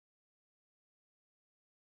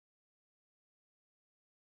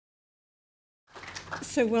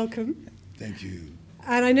So welcome. Thank you.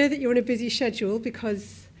 And I know that you're on a busy schedule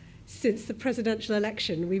because since the presidential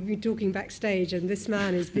election, we've been talking backstage, and this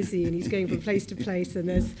man is busy and he's going from place to place,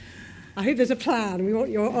 and I hope there's a plan. We want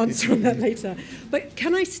your answer on that later. But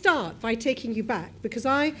can I start by taking you back? Because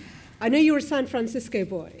I know you're a San Francisco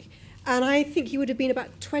boy, and I think you would have been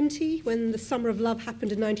about 20 when the Summer of Love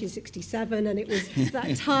happened in 1967, and it was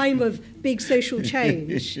that time of big social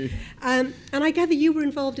change. And I gather you were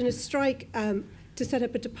involved in a strike to set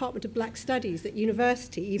up a Department of Black Studies at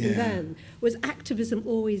university, even then. Was activism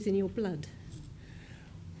always in your blood?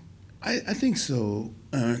 I think so.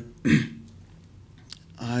 I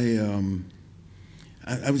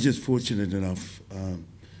was just fortunate enough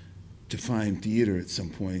to find theater at some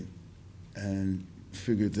point, and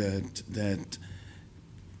figured that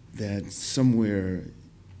somewhere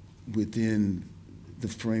within the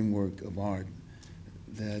framework of art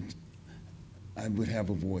that I would have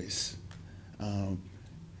a voice.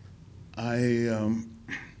 I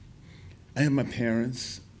have my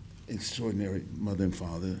parents, extraordinary mother and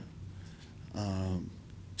father,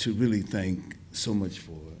 to really thank so much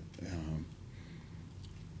for.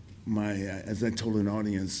 As I told an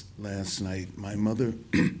audience last night, my mother,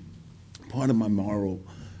 part of my moral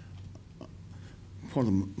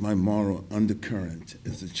undercurrent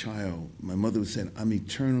as a child, my mother said, "I'm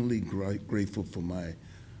eternally grateful for my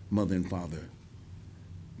mother and father."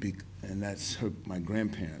 And that's my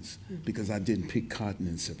grandparents, because I didn't pick cotton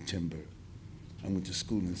in September. I went to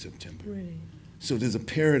school in September. Really? So there's a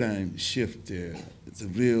paradigm shift there. It's a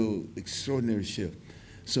real extraordinary shift.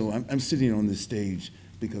 So I'm sitting on this stage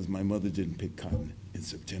because my mother didn't pick cotton in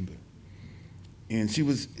September. And she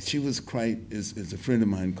was quite, as a friend of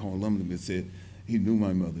mine called Lumley said, he knew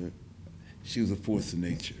my mother. She was a force of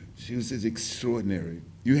nature. She was just extraordinary.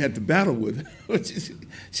 You had to battle with her.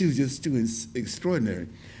 She was just too extraordinary.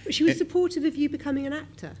 But she was supportive of you becoming an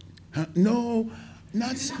actor? No,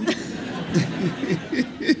 not.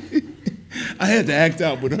 I had to act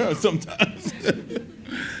out with her sometimes.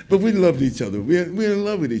 But we loved each other. We're in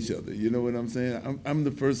love with each other. You know what I'm saying? I'm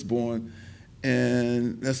the firstborn,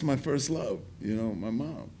 and that's my first love. You know, my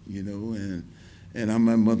mom. You know, and I'm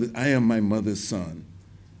my mother. I am my mother's son.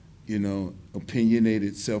 You know,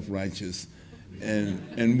 opinionated, self-righteous,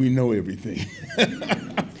 and we know everything.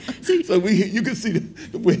 So you can see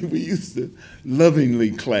the way we used to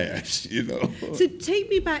lovingly clash, you know. So take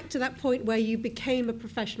me back to that point where you became a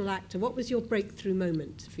professional actor. What was your breakthrough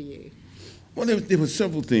moment for you? Well, there were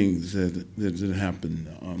several things that happened.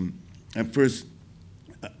 At first,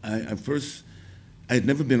 I had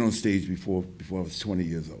never been on stage before I was 20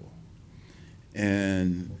 years old.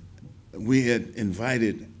 And we had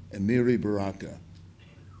invited Amiri Baraka,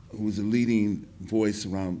 who was a leading voice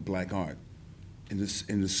around black art, in the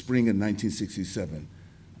spring of 1967,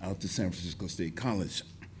 out to San Francisco State College,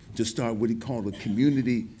 to start what he called a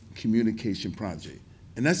community communication project.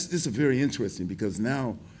 And this is very interesting, because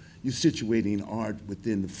now you're situating art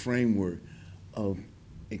within the framework of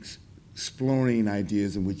exploring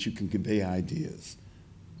ideas in which you can convey ideas,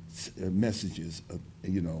 messages,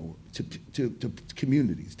 you know, to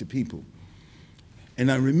communities, to people.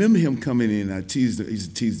 And I remember him coming in. I used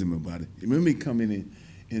to tease him about it. I remember me coming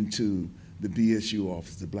into the BSU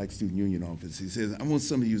office, the Black Student Union office. He says, "I want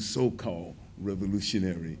some of you so-called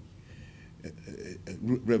revolutionaries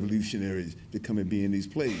to come and be in these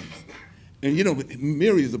plays." And you know,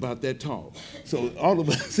 Mary is about that tall. So all of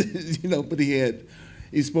us, you know, but he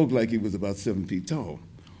spoke like he was about 7 feet tall.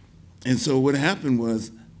 And so what happened was,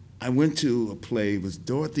 I went to a play. It was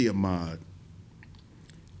Dorothy Ahmed,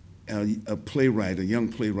 a playwright, a young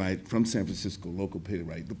playwright from San Francisco, local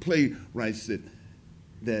playwright. The playwright said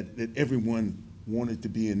that everyone wanted to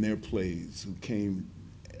be in their plays, who came,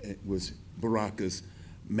 was Baraka's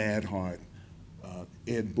Mad Heart,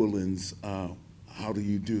 Ed Bullen's How Do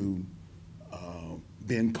You Do,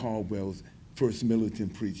 Ben Caldwell's First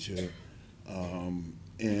Militant Preacher,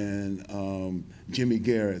 and Jimmy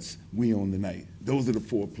Garrett's We Own the Night. Those are the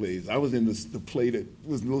 4 plays. I was in the play that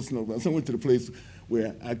was Little Snow. So I went to the place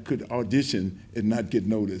where I could audition and not get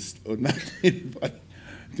noticed, or not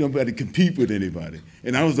nobody compete with anybody.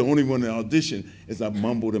 And I was the only one to audition, as I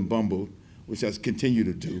mumbled and bumbled, which I continue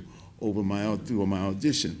to do through my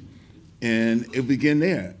audition. And it began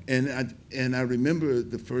there. And I remember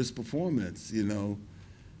the first performance, you know,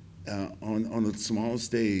 on a small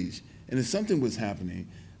stage. And if something was happening,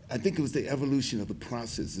 I think it was the evolution of the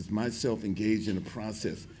process. It's myself engaged in a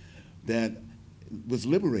process that was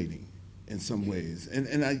liberating in some ways.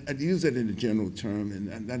 And I use that in a general term,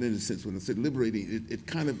 and not in a sense when I said liberating, it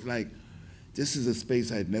kind of like, this is a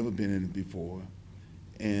space I had never been in before,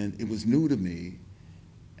 and it was new to me,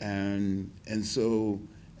 And so,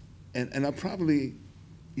 and I probably,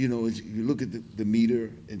 you know, as you look at the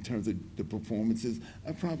meter in terms of the performances,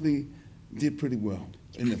 I probably did pretty well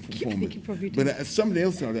in the performance. I think you probably did. But somebody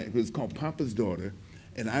else saw that. It was called Papa's Daughter,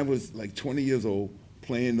 and I was like 20 years old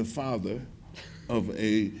playing the father of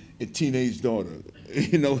a teenage daughter.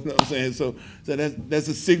 You know what I'm saying? So that's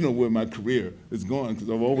a signal where my career is going, because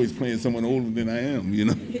I'm always playing someone older than I am, you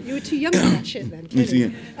know? You were too young for that shit then,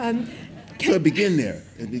 clearly. So it began there.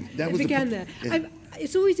 It began there. Yeah.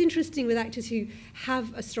 It's always interesting with actors who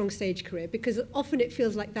have a strong stage career, because often it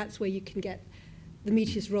feels like that's where you can get the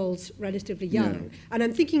meatiest roles relatively young. Yeah. And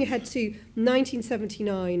I'm thinking ahead to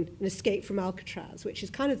 1979, An Escape from Alcatraz, which is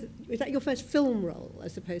kind of, was that your first film role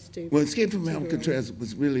as opposed to? Well, Escape from Alcatraz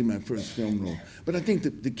was really my first film role. But I think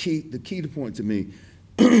the key point to me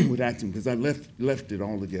with acting, because I left it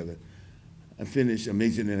all together. I finished, I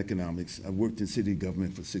majored in economics. I worked in city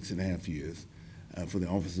government for 6.5 years for the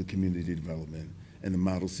Office of Community Development and the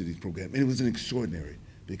Model Cities Program. And it was an extraordinary,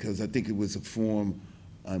 because I think it was a form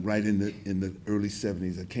right in the early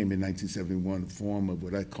 70s. I came in 1971, a form of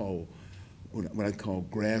what I call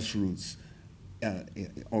grassroots,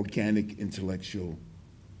 organic intellectual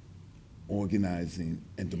organizing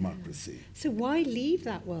and democracy. So why leave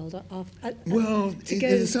that world? Well,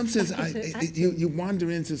 in some sense, you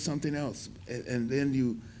wander into something else, and then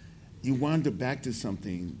you wander back to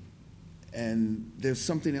something, and there's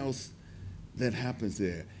something else that happens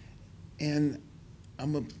there. And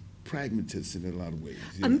I'm a pragmatist in a lot of ways.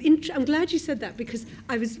 I'm glad you said that, because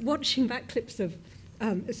I was watching back clips of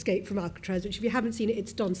Escape from Alcatraz, which if you haven't seen it,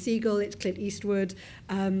 it's Don Siegel, it's Clint Eastwood,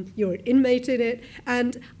 you're an inmate in it,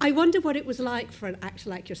 and I wonder what it was like for an actor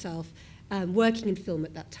like yourself working in film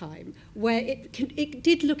at that time, where it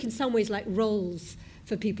did look in some ways like roles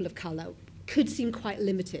for people of colour could seem quite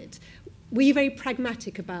limited. Were you very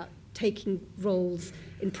pragmatic about taking roles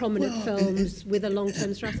in prominent films with a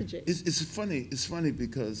long-term strategy? It's funny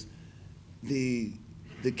because the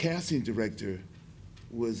casting director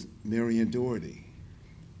was Marion Doherty,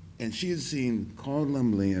 and she had seen Carl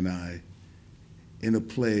Lumley and I in a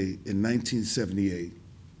play in 1978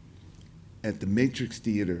 at the Matrix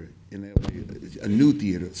Theater in LA, a new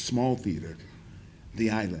theater, small theater,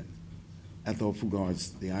 The Island, Athol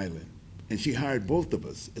Fugard's The Island. And she hired both of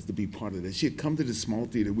us as to be part of that. She had come to this small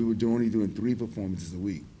theater. We were only doing 3 performances a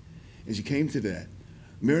week. And she came to that.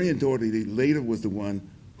 Marion Doherty later was the one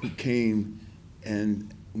who came,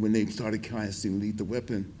 and when they started casting Lethal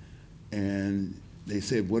Weapon, and they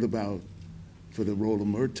said, what about, for the role of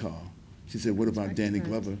Murtaugh? She said, what about Danny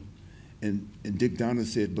Glover? And Dick Donner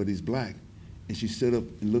said, but he's black. And she stood up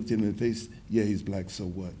and looked him in the face, yeah, he's black, so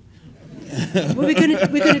what? Well, we're going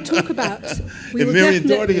to talk about. And Marion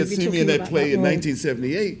Doherty had seen me in that play in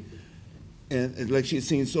 1978, and like she had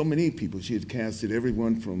seen so many people. She had casted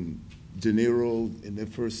everyone from De Niro in their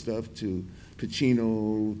first stuff to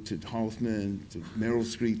Pacino to Hoffman to Meryl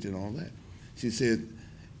Streep and all that. She said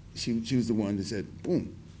she was the one that said,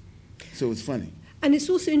 boom. So it's funny. And it's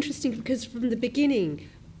also interesting because from the beginning,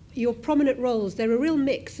 your prominent roles, they're a real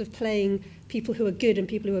mix of playing people who are good and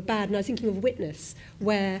people who are bad. And I was thinking of Witness,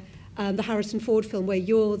 where the Harrison Ford film, where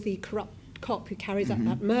you're the corrupt cop who carries out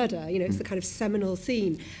that murder. You know, it's the kind of seminal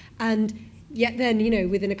scene. And yet then, you know,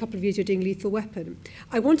 within a couple of years, you're doing Lethal Weapon.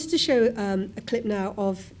 I wanted to show a clip now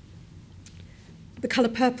of The Colour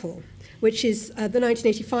Purple, which is the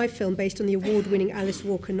 1985 film based on the award-winning Alice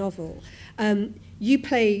Walker novel. You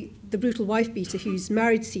play the brutal wife-beater who's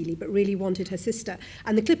married Celie but really wanted her sister.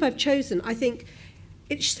 And the clip I've chosen, I think,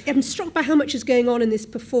 I'm struck by how much is going on in this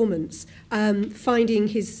performance, finding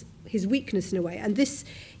his weakness in a way. And this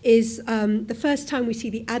is the first time we see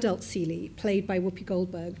the adult Celie, played by Whoopi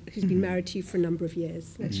Goldberg, who's been married to you for a number of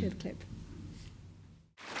years. Let's show the clip.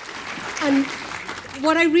 And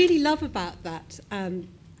what I really love about that,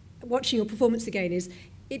 watching your performance again, is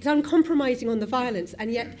it's uncompromising on the violence, and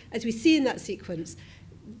yet, as we see in that sequence,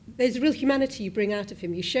 there's real humanity you bring out of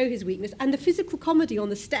him. You show his weakness, and the physical comedy on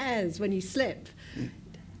the stairs when you slip.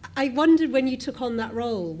 I wondered when you took on that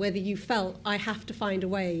role whether you felt, I have to find a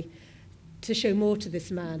way to show more to this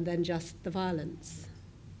man than just the violence.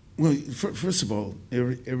 Well, first of all,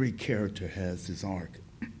 every character has his arc.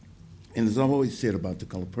 And as I've always said about The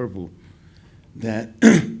Color Purple, that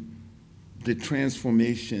the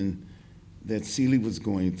transformation that Celie was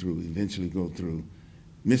going through, eventually go through,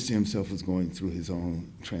 Mr. himself was going through his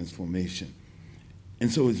own transformation.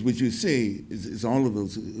 And so what you see is all of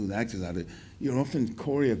those actors out there, you're often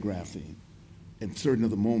choreographing at certain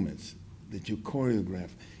other moments that you choreograph.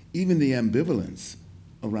 Even the ambivalence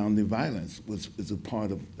around the violence is a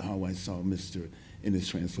part of how I saw Mr. in his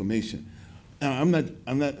transformation. Now,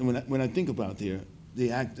 when I think about there,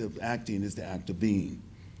 the act of acting is the act of being.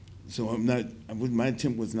 So my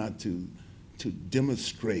attempt was not to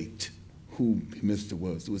demonstrate who Mr.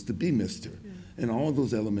 was. It was to be Mr. Yeah. And all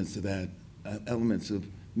those elements of that, elements of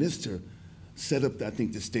Mr. set up, I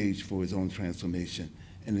think, the stage for his own transformation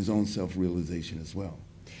and his own self-realization as well.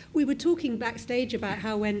 We were talking backstage about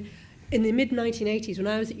how when, in the mid-1980s, when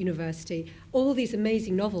I was at university, all these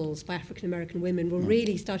amazing novels by African-American women were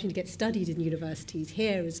really starting to get studied in universities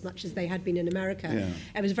here as much as they had been in America. Yeah.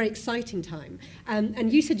 It was a very exciting time.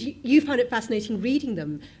 And you said you found it fascinating reading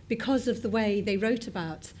them because of the way they wrote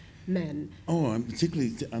about men. Oh,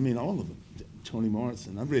 particularly, all of them. Toni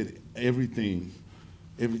Morrison. I read everything,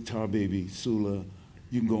 every Tar Baby, Sula.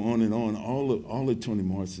 You can go on and on, all of Toni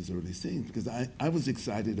Morrison's early things, because I was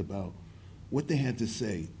excited about what they had to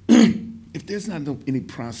say. If there's not any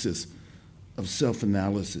process of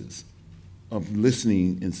self-analysis, of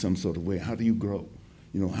listening in some sort of way, how do you grow?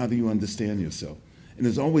 How do you understand yourself? And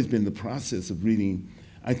there's always been the process of reading.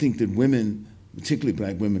 I think that women, particularly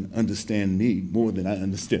black women, understand me more than I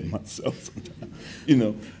understand myself sometimes.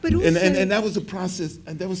 But also, and that was a process,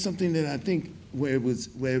 and that was something that I think where it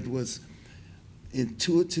was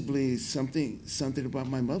intuitively something about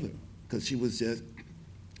my mother, because she was just,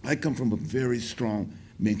 I come from a very strong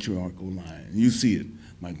matriarchal line. You see it,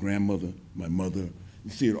 my grandmother, my mother,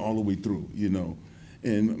 you see it all the way through,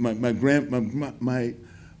 And my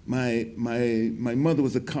mother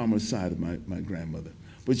was a calmer side of my grandmother.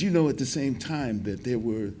 But at the same time that there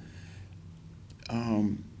were,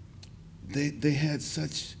 they had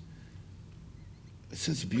such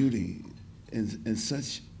beauty and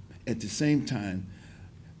such. At the same time,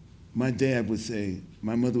 my mother would say,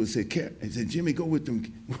 he said, Jimmy, go with them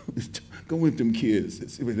kids.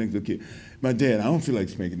 See what they think of kids. My dad, I don't feel like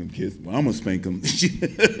spanking them kids. Well, I'm gonna spank them. She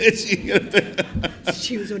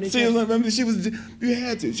was on it. You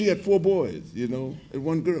had to. She had 4 boys, and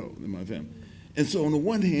 1 girl in my family. And so on the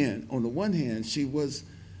one hand, she was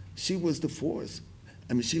the force.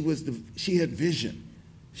 She had vision.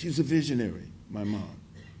 She was a visionary, my mom.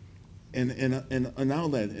 And all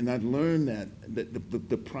that, and I'd learned that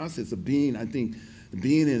the process of being, I think,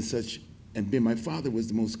 being in such, and being, my father was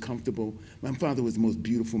the most comfortable, my father was the most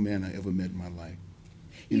beautiful man I ever met in my life.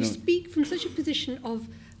 You speak from such a position of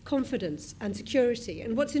confidence and security,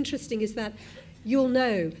 and what's interesting is that you'll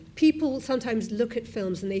know, people sometimes look at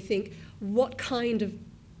films and they think, what kind of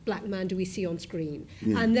black man do we see on screen?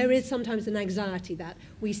 Yeah. And there is sometimes an anxiety that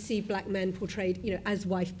we see black men portrayed, as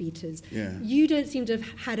wife beaters. Yeah. You don't seem to have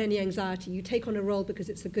had any anxiety. You take on a role because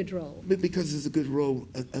it's a good role. But because it's a good role,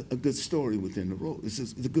 a good story within the role. It's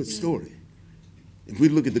a good story. If we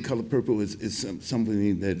look at The Color Purple, it's something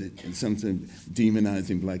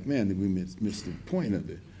demonizing black man, that we missed the point of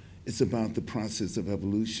it. It's about the process of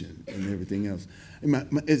evolution and everything else. And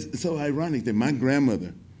it's so ironic that my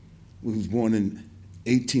grandmother, who was born in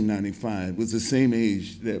 1895, was the same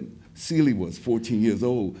age that Celie was, 14 years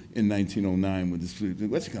old in 1909 when this,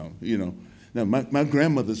 Now, my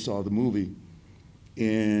grandmother saw the movie,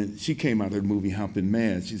 and she came out of the movie hopping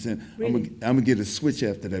mad. She said, really? I'm gonna get a switch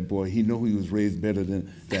after that boy. He know he was raised better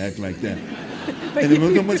than to act like that.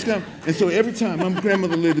 And so every time, my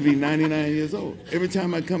grandmother lived to be 99 years old. Every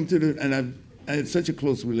time I come to and I had such a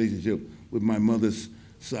close relationship with my mother's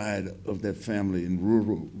side of that family in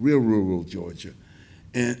real rural Georgia.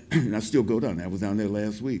 And I still go down there. I was down there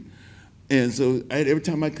last week. And so every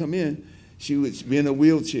time I come in, she would be in a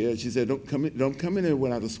wheelchair. She said, don't come in there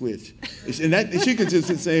without a switch. And she could just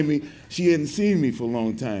say to me, she hadn't seen me for a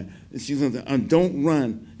long time. And she's going to don't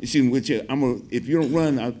run. And she's in a wheelchair. If you don't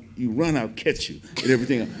run, I'll catch you and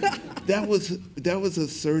everything else. That was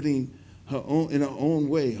asserting her own, in her own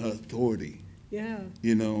way, her authority. Yeah.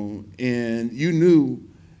 And you knew,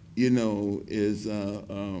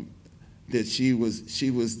 that she was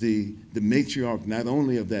the matriarch, not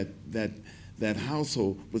only of that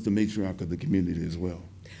household, but the matriarch of the community as well.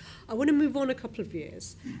 I want to move on a couple of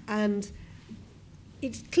years, and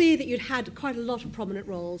it's clear that you'd had quite a lot of prominent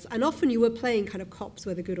roles, and often you were playing kind of cops,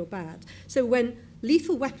 whether good or bad. So when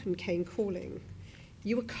Lethal Weapon came calling,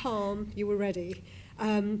 you were calm, you were ready,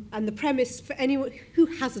 and the premise, for anyone who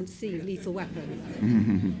hasn't seen Lethal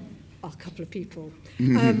Weapon, a couple of people.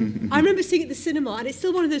 I remember seeing it at the cinema, and it's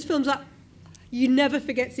still one of those films that you never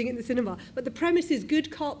forget seeing it in the cinema. But the premise is good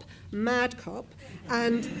cop, mad cop,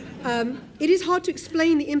 and it is hard to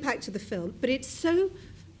explain the impact of the film, but it's so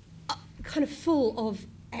kind of full of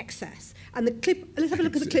excess. And the clip, let's have a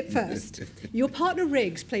look at the clip first. Your partner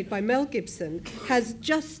Riggs, played by Mel Gibson, has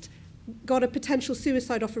just got a potential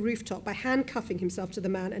suicide off a rooftop by handcuffing himself to the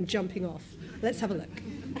man and jumping off. Let's have a look.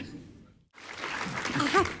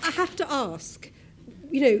 I have to ask,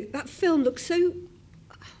 that film looks so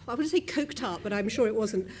I wouldn't say coked up, but I'm sure it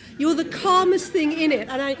wasn't. You're the calmest thing in it.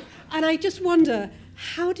 And I just wonder,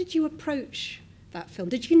 how did you approach that film?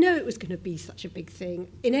 Did you know it was going to be such a big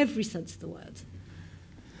thing in every sense of the word?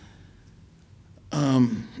 I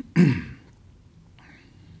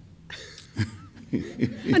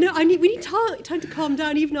know, we need time to calm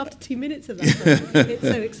down even after 2 minutes of that film. It's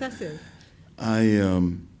so excessive. I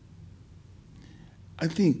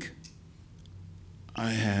think I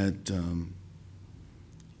had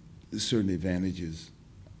certain advantages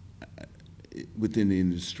within the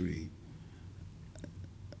industry.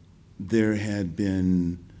 There had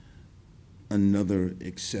been another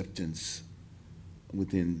acceptance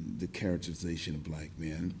within the characterization of black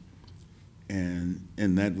men, and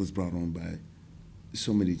that was brought on by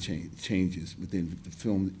so many changes within the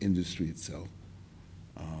film industry itself.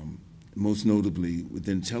 Most notably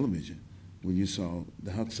within television, when you saw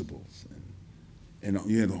the Huxtables, and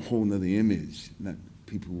you had a whole nother image. Not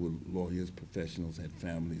people who were lawyers, professionals, had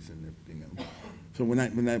families and everything else. So when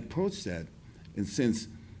I approached that, and since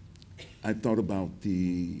I thought about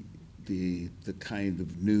the kind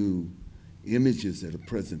of new images that are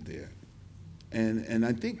present there, and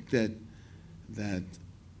I think that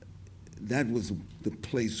was the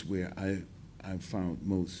place where I found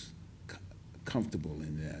most comfortable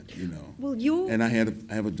in that, you know. Well, and I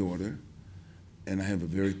have a daughter, and I have a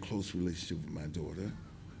very close relationship with my daughter,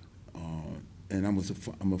 and I'm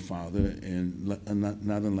a father, and not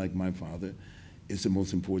unlike my father, it's the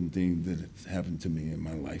most important thing that has happened to me in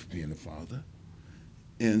my life, being a father.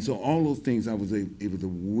 And so all those things I was able to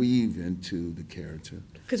weave into the character.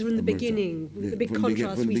 Because from the beginning, the big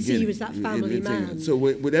contrast, we see you as that family man. So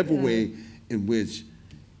whatever way in which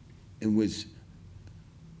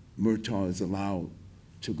Murtaugh is allowed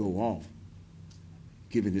to go off,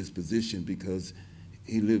 given his position, because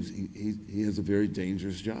he has a very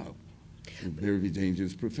dangerous job, a very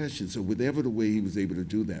dangerous profession. So whatever the way he was able to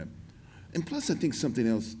do that, and plus I think something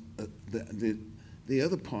else, the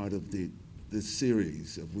other part of the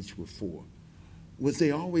series, of which were 4, was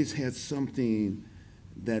they always had something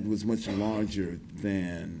that was much larger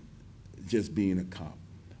than just being a cop.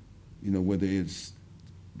 You know, whether it's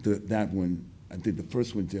that one, I think the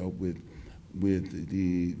first one dealt with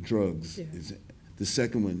the drugs. Yeah. The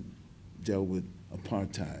second one dealt with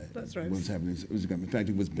apartheid. That's right. In fact,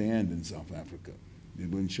 it was banned in South Africa. They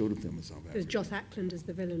wouldn't show the film in South Africa. It was Joss Ackland as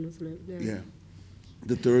the villain, wasn't it? Yeah.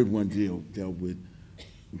 The third one dealt with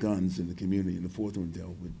guns in the community, and the fourth one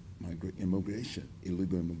dealt with immigration,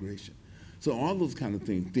 illegal immigration. So all those kind of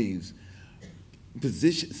themes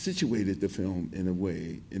situated the film in a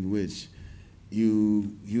way in which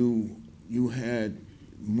you had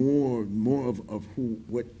more of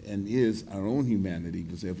what is our own humanity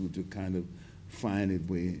was able to kind of find its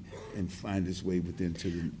way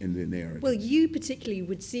into the narrative. Well, you particularly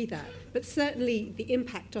would see that, but certainly the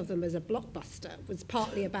impact of them as a blockbuster was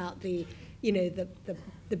partly about the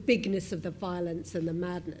bigness of the violence and the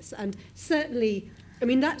madness. And certainly, I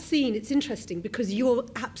mean, that scene, it's interesting because you're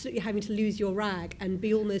absolutely having to lose your rag and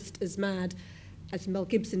be almost as mad as Mel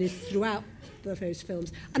Gibson is throughout those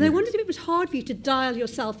films. And I wondered if it was hard for you to dial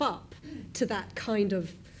yourself up to that kind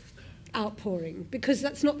of outpouring, because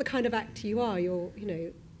that's not the kind of actor you are. You're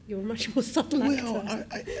a much more subtle actor. Well,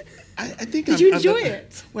 I think Did you enjoy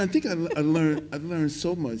it? Well, I think I learned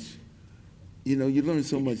so much. You know, you learn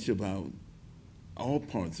so much about all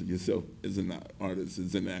parts of yourself as an artist,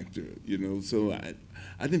 as an actor. You know, so I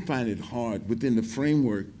didn't find it hard within the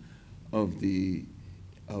framework of the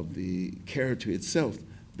character itself.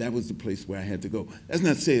 That was the place where I had to go. That's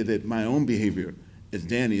not to say that my own behavior as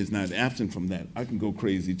Danny is not absent from that. I can go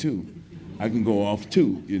crazy too. I can go off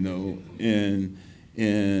too, you know.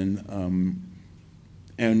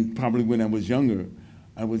 And probably when I was younger,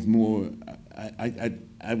 I was more. I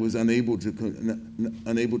was unable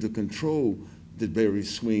to control the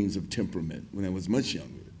various swings of temperament when I was much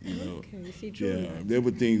younger. You know? Okay, so you draw that. There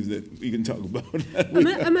were things that we can talk about.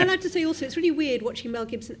 Am I allowed to say also, it's really weird watching Mel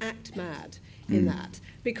Gibson act mad in that,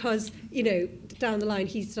 because, you know, down the line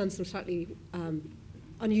he's done some slightly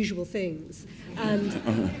unusual things. And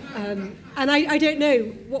I don't know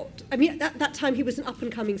what, I mean, at that time he was an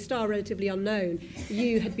up-and-coming star, relatively unknown.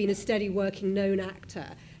 You had been a steady working, known actor.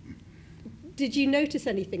 Did you notice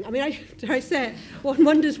anything? I mean, dare I say it, one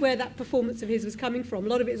wonders where that performance of his was coming from. A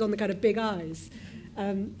lot of it is on the kind of big eyes.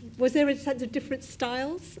 Was there a sense of different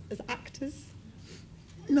styles as actors?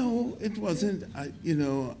 No, it wasn't. I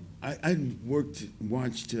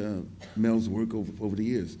watched Mel's work over the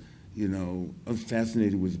years. You know, I was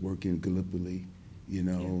fascinated with his work in Gallipoli, you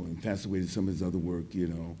know, and fascinated with some of his other work, you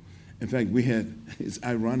know. In fact, it's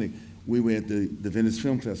ironic, we were at the Venice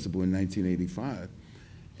Film Festival in 1985,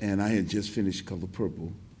 and I had just finished Color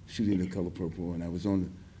Purple, shooting The Color Purple, and I was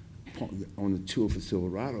on the tour for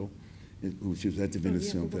Silverado, which was at the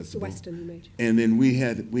Venice Film Festival. The Western you made. And then we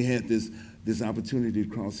had this opportunity to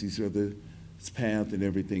cross each other's path and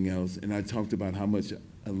everything else. And I talked about how much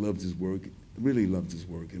I loved his work, really loved his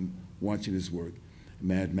work, and watching his work,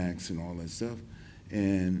 Mad Max and all that stuff.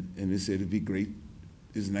 And they said it'd be great.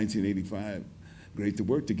 This is 1985, great to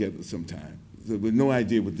work together sometime. So with no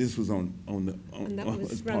idea what this was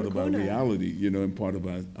as part of our reality, you know, and part of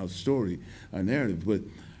our story, our narrative. But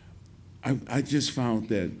I just found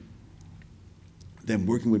that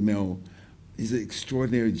working with Mel, he's an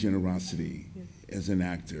extraordinary generosity as an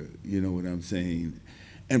actor, you know what I'm saying?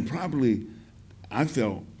 And probably I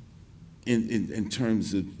felt in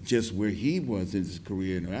terms of just where he was in his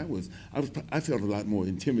career and I felt a lot more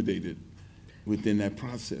intimidated within that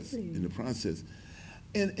process, in the process.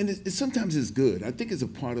 And sometimes it's good. I think it's a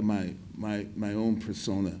part of my own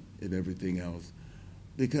persona and everything else.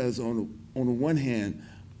 Because on the one hand,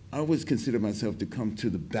 I always consider myself to come to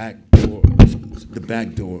the back door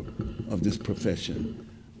of this profession.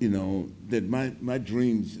 You know, that my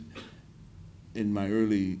dreams in my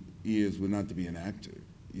early years were not to be an actor,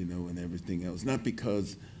 you know, and everything else. Not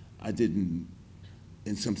because I didn't,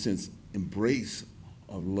 in some sense, embrace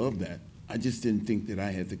or love that. I just didn't think that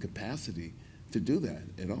I had the capacity to do that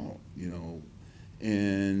at all, you know,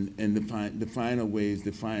 and to find ways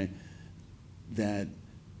to find that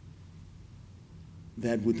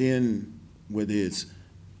within, whether it's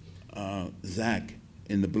Zach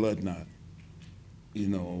in The Blood Knot, you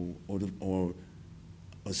know, or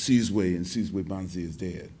Sizwe and Sizwe Banzi Is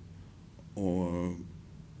Dead, or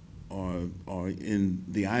in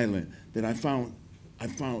The Island, that I found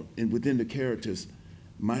within the characters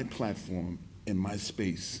my platform and my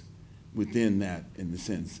space within that, in the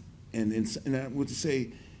sense, and I would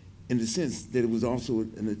say, in the sense that it was also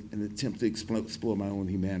an attempt to explore my own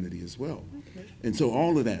humanity as well. Okay. And so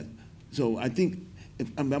all of that. So I think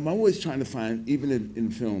I'm always trying to find, even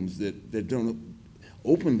in films that don't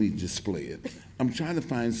openly display it, I'm trying to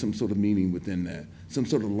find some sort of meaning within that, some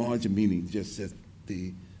sort of larger meaning, just as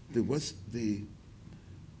the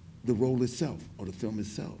role itself or the film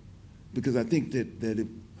itself. Because I think that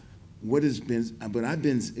I've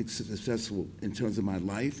been successful in terms of my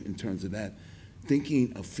life, in terms of that,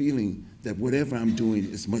 feeling that whatever I'm doing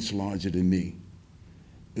is much larger than me.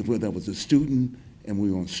 Whether I was a student and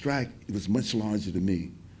we were on strike, it was much larger than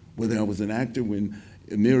me. Whether I was an actor when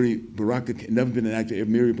Amiri Baraka, never been an actor,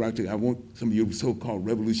 Amiri Baraka, I want some of your so-called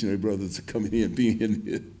revolutionary brothers to come in here and be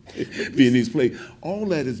in these plays. All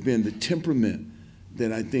that has been the temperament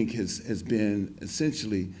that I think has been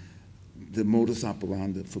essentially the modus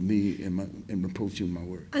operandi for me in approaching my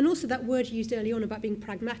work. And also that word you used early on about being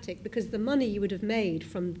pragmatic, because the money you would have made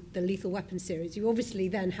from the Lethal Weapon series, you obviously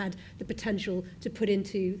then had the potential to put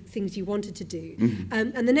into things you wanted to do.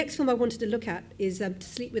 Mm-hmm. And the next film I wanted to look at is To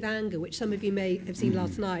Sleep with Anger, which some of you may have seen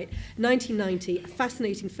last night. 1990, a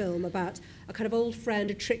fascinating film about a kind of old friend,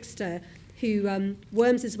 a trickster, who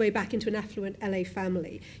worms his way back into an affluent LA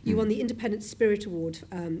family. You won the Independent Spirit Award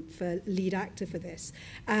for lead actor for this.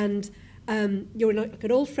 And you're like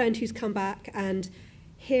an old friend who's come back, and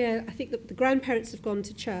here I think that the grandparents have gone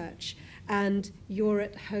to church, and you're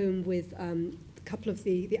at home with a couple of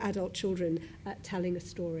the adult children telling a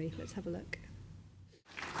story. Let's have a look.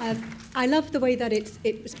 I love the way that it's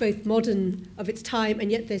both modern of its time,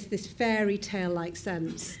 and yet there's this fairy tale-like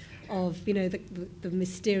sense of, you know, the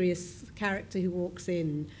mysterious character who walks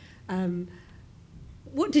in.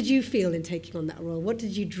 What did you feel in taking on that role? What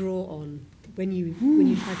did you draw on when you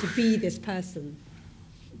tried to be this person?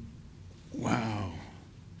 Wow.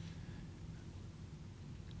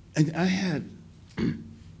 And I had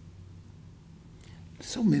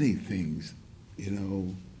so many things, you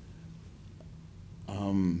know.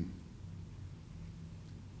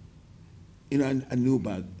 I knew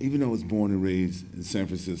about, even though I was born and raised in San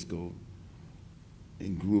Francisco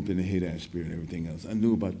and grew up in the Haight-Ashbury and everything else, I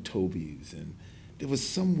knew about Toby's, and there was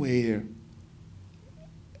somewhere,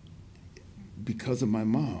 because of my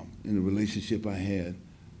mom and the relationship I had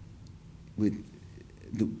with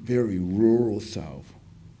the very rural South,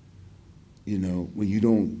 you know, where you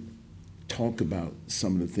don't talk about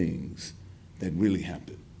some of the things that really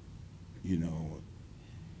happen, you know.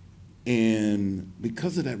 And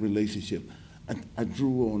because of that relationship, I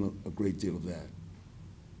drew on a great deal of that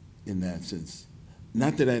in that sense.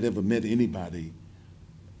 Not that I'd ever met anybody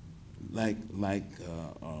like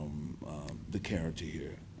the character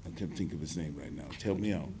here. I can't think of his name right now. Help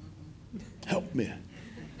me out. Help me.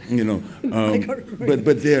 You know. I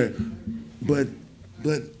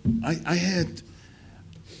had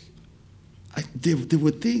there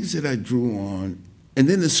were things that I drew on, and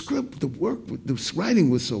then the script, the writing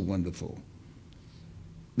was so wonderful.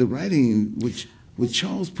 The writing, which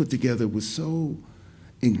Charles put together, was so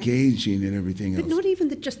engaging and everything else. But not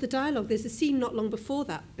even just the dialogue. There's a scene not long before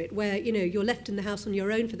that bit where, you know, you're left in the house on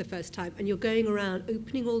your own for the first time and you're going around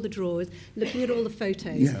opening all the drawers, looking at all the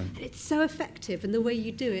photos. Yeah. And it's so effective, and the way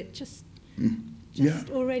you do it, just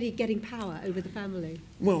already getting power over the family.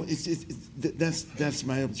 Well, that's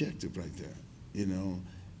my objective right there, you know.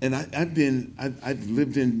 And I've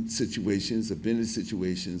lived in situations, I've been in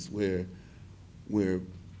situations where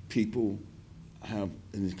people have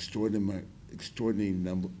an extraordinary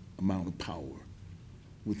amount of power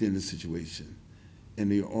within the situation,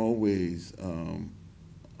 and they're always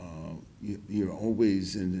you're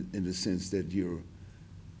always in the sense that you're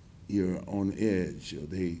on edge, or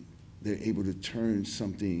they're able to turn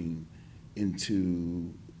something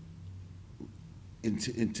into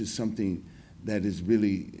something that is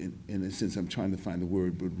really, in a sense, I'm trying to find the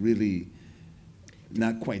word, but really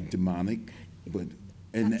not quite demonic, but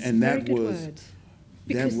and that was. Word.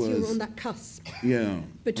 Because you're on that cusp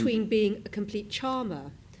between being a complete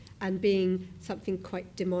charmer and being something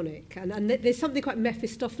quite demonic. And there's something quite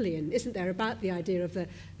Mephistophelian, isn't there, about the idea of the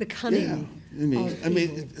cunning. Yeah, I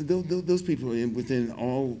mean, those people are within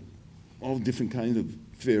all different kinds of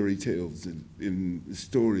fairy tales and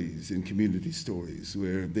stories and community stories,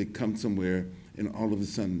 where they come somewhere and all of a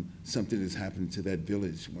sudden something is happening to that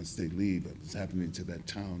village once they leave, or it's happening to that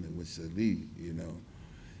town in which they leave, you know.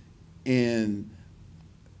 And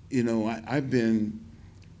you know, I've been,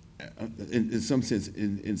 in some sense,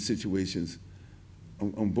 in situations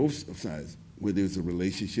on both sides where there's a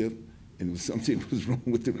relationship and something was wrong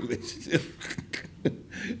with the relationship.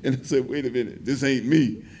 And I said, wait a minute, this ain't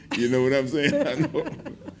me. You know what I'm saying? I know.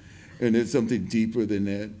 And there's something deeper than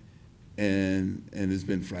that, and it's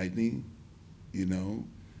been frightening, you know.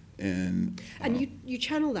 And you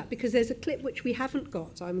channel that, because there's a clip which we haven't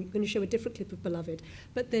got. I'm going to show a different clip of Beloved,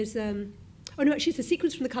 but there's oh no, actually it's a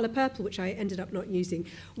sequence from The Colour Purple, which I ended up not using,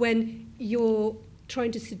 when you're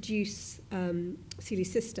trying to seduce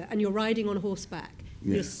Celia's sister, and you're riding on horseback.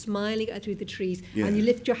 Yeah. You're smiling at her through the trees, and you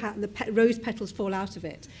lift your hat, and the rose petals fall out of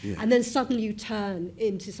it, and then suddenly you turn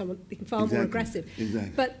into something far more aggressive.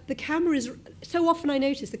 Exactly. But the camera is, so often I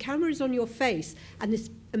notice, the camera is on your face, and this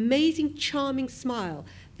amazing, charming smile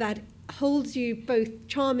that holds you both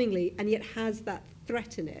charmingly and yet has that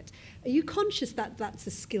threat in it. Are you conscious that that's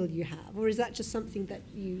a skill you have, or is that just something that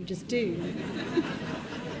you just do?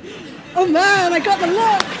 Oh man, I got the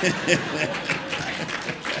look!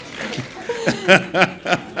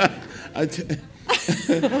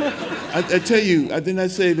 I tell you, didn't I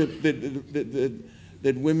say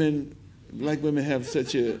that women, black women, have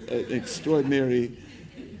such an extraordinary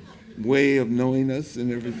way of knowing us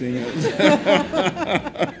and everything else?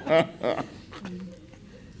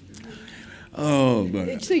 Oh,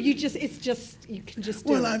 but so you can just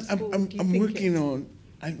do well, it. I'm working on.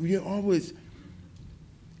 You're always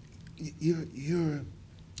you're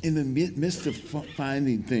in the midst of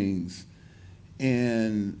finding things,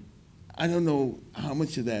 and I don't know how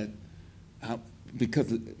much of that,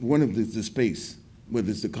 because one of the space,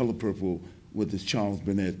 whether it's The Color Purple, whether it's Charles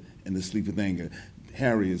Burnett and The Sleep with Anger,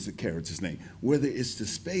 Harry is the character's name, whether it's the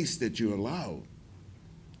space that you're allowed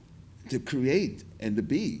to create and to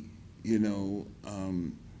be. You know,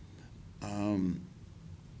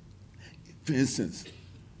 for instance,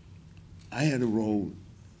 I had a role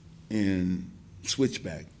in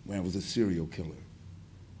Switchback where I was a serial killer.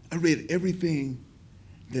 I read everything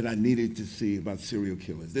that I needed to see about serial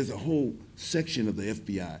killers. There's a whole section of the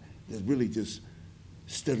FBI that really just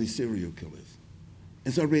studies serial killers.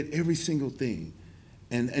 And so I read every single thing.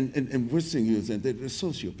 And worst thing is that they're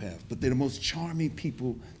sociopaths, but they're the most charming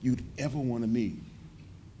people you'd ever want to meet.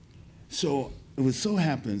 So it so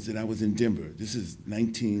happens that I was in Denver. This is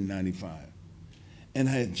 1995. And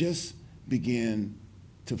I had just began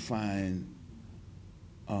to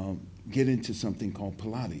get into something called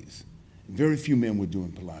Pilates. Very few men were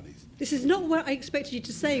doing Pilates. This is not what I expected you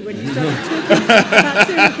to say when you started talking about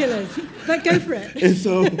serial killers, but go for it.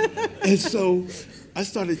 And so I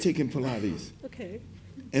started taking Pilates. Okay.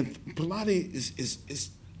 And Pilates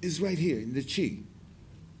is right here in the chi,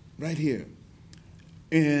 right here.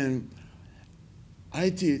 And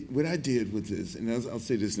what I did with this, and I'll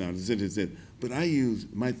say this now, but I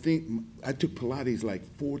took Pilates like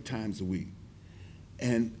 4 times a week.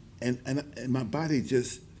 And my body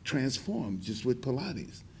just transformed just with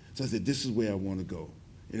Pilates. So I said, this is where I want to go,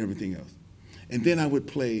 and everything else. And then I would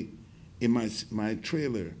play in my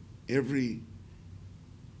trailer every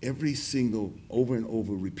single, over and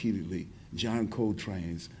over, repeatedly, John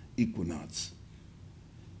Coltrane's equinox.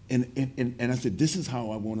 And I said, this is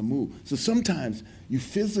how I want to move. So sometimes you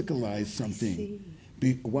physicalize something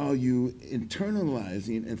while you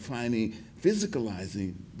internalizing and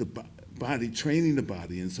physicalizing the body, training the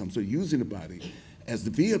body in some sort, using the body as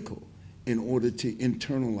the vehicle in order to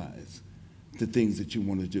internalize the things that you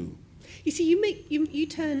want to do. You see, you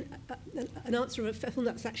turn an answer of a film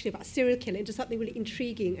that's actually about serial killing into something really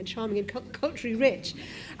intriguing and charming and culturally rich.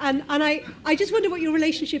 And I just wonder what your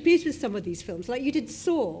relationship is with some of these films. Like you did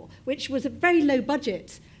Saw, which was a very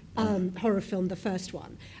low-budget horror film, the first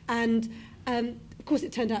one. And, of course,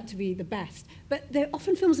 it turned out to be the best. But they're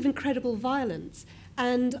often films of incredible violence.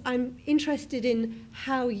 And I'm interested in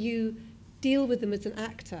how you deal with them as an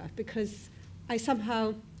actor, because I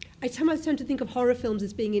sometimes tend to think of horror films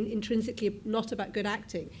as being intrinsically not about good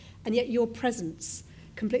acting, and yet your presence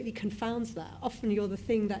completely confounds that. Often you're the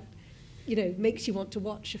thing that, makes you want to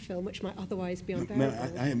watch a film which might otherwise be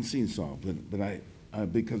unbearable. I haven't seen Saw, but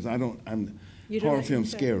because horror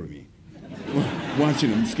films scare me. Watching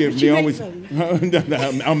them scare me. Always.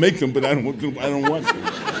 I'll make them, but I don't watch them.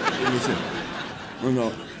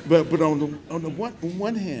 But on the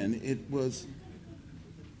one hand, it was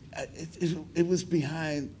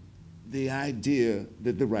behind the idea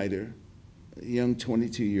that the writer, a young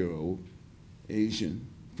 22-year-old Asian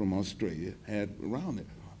from Australia, had around it.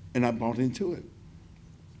 And I bought into it.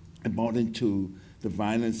 I bought into the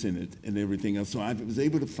violence in it and everything else. So I was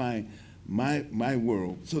able to find my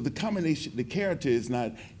world. So the combination, the character is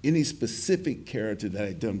not any specific character that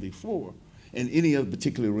I'd done before, and any other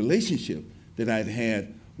particular relationship that I'd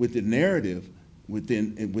had with the narrative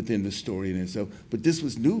within the story in itself. But this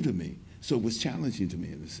was new to me, so it was challenging to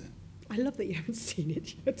me in a sense. I love that you haven't seen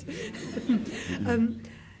it yet.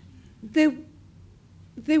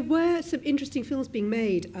 There were some interesting films being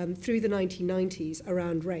made through the 1990s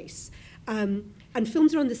around race. And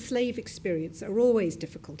films around the slave experience are always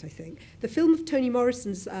difficult, I think. The film of Toni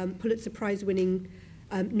Morrison's Pulitzer Prize-winning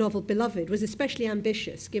novel Beloved was especially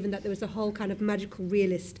ambitious, given that there was a whole kind of magical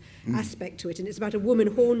realist aspect to it, and it's about a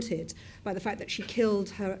woman haunted by the fact that she killed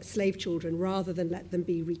her slave children rather than let them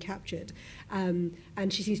be recaptured, and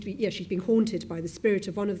she seems to be she's being haunted by the spirit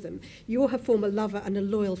of one of them. You're her former lover and a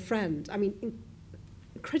loyal friend. I mean,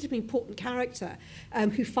 incredibly important character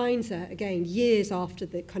who finds her again years after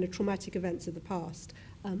the kind of traumatic events of the past.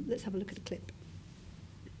 Let's have a look at a clip.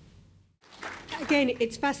 Again,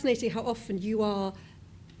 it's fascinating how often you are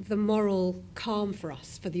the moral calm for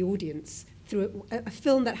us, for the audience, through a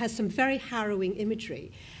film that has some very harrowing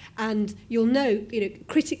imagery. And you'll know,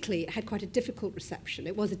 critically, it had quite a difficult reception.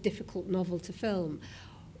 It was a difficult novel to film.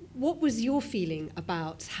 What was your feeling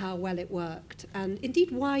about how well it worked, and indeed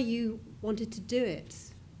why you wanted to do it?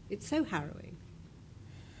 It's so harrowing.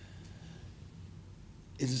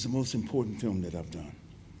 It is the most important film that I've done.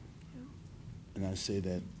 Yeah. And I say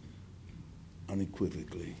that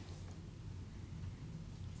unequivocally.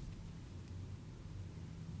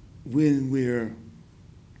 When we're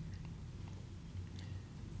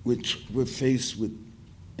faced with,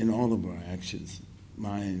 in all of our actions,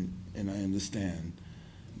 mine, and I understand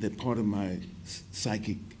that part of my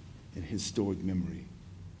psychic and historic memory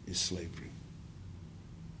is slavery.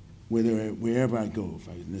 Wherever I go, if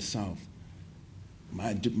I'm in the South,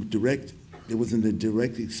 there wasn't a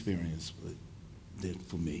direct experience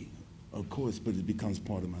for me, of course, but it becomes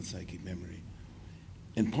part of my psychic memory.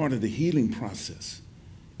 And part of the healing process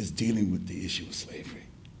is dealing with the issue of slavery.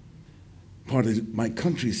 Part of my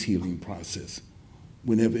country's healing process,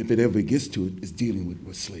 if it ever gets to it, is dealing with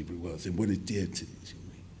what slavery was and what it did to me.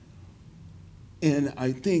 And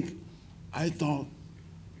I thought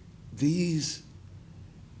these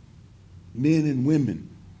men and women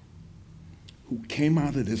who came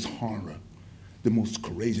out of this horror, the most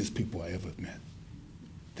courageous people I ever met.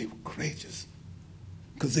 They were courageous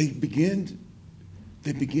because they began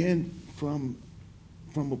from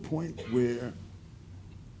a point where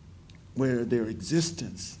their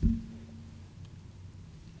existence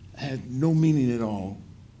had no meaning at all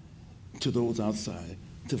to those outside,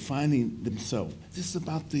 to finding themselves.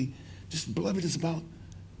 Beloved is about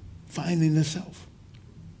finding the self.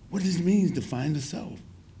 What does it mean to find the self?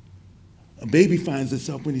 A baby finds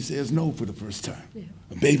itself when he says no for the first time. Yeah.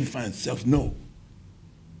 A baby finds itself no.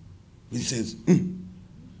 When he says,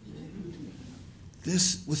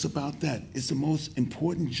 This was about that. It's the most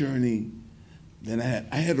important journey that I had.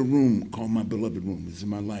 I had a room called my beloved room. It's in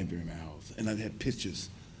my library in my house. And I had pictures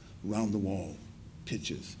around the wall,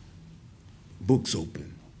 pictures, books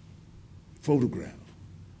open, photographs.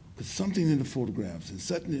 Because something in the photographs and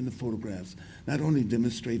something in the photographs not only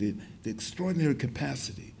demonstrated the extraordinary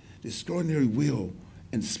capacity, the extraordinary will,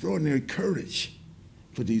 and extraordinary courage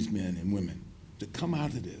for these men and women to come out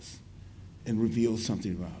of this and reveal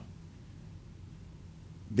something about.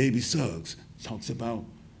 Baby Suggs talks about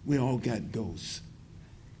we all got ghosts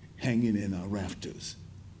hanging in our rafters.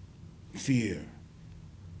 Fear,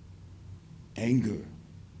 anger,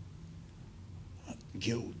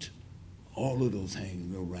 guilt, all of those hanging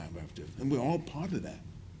in our rafters. And we're all part of that,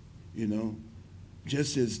 you know?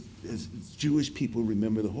 Just as Jewish people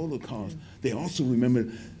remember the Holocaust, they also remember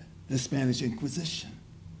the Spanish Inquisition.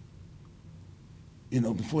 You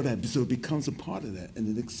know, before that, so it becomes a part of that, and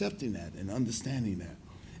then accepting that and understanding that.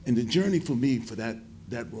 And the journey for me for that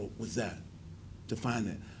role was that, to find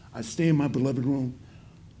that. I stay in my beloved room.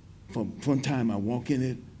 From one time I walk in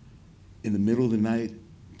it in the middle of the night,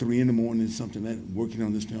 3 in the morning, something like that, working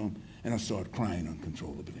on this film, and I start crying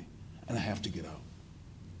uncontrollably, and I have to get out.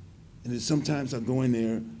 And then sometimes I go in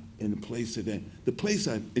there in the place in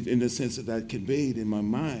the sense that I conveyed in my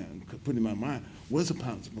mind, put in my mind, was a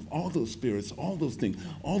part of all those spirits, all those things,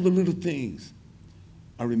 all the little things.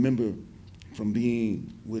 I remember from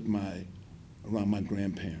being around my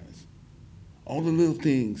grandparents, all the little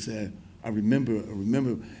things that I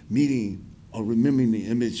remember meeting or remembering the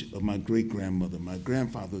image of my great-grandmother, my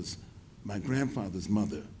grandfather's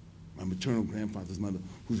mother, my maternal grandfather's mother,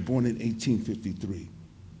 who was born in 1853.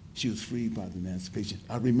 She was freed by the emancipation.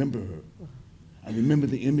 I remember her. I remember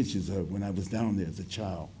the images of her when I was down there as a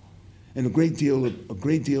child. And a great deal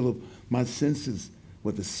of my senses,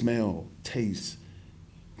 with the smell, taste,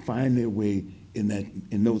 find their way in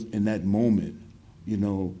that moment, you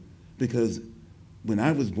know, because when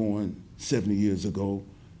I was born 70 years ago,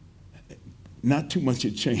 not too much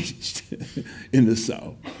had changed in the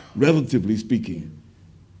South, relatively speaking,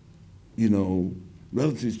 you know,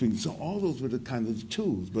 relatively speaking. So all those were the kind of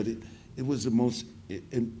tools, but it was the most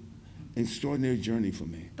extraordinary journey for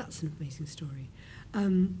me. That's an amazing story.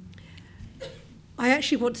 I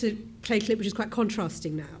actually want to play a clip which is quite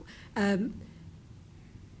contrasting now.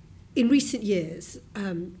 In recent years,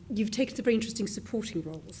 you've taken some very interesting supporting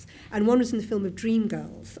roles, and one was in the film of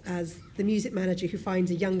Dreamgirls as the music manager who finds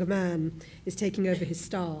a younger man is taking over his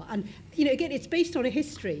star. And, you know, again, it's based on a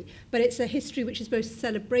history, but it's a history which is both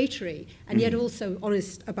celebratory and yet also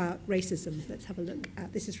honest about racism. Let's have a look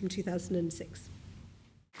at this. Is from 2006.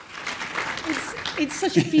 It's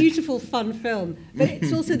such a beautiful, fun film, but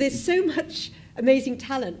it's also, there's so much amazing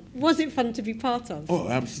talent. Was it fun to be part of? Oh,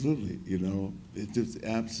 absolutely. You know, it just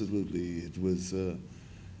absolutely. It was.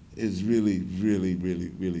 It's really, really, really,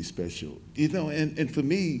 really special. You know, and for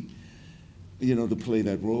me, you know, to play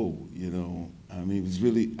that role, you know, I mean, it was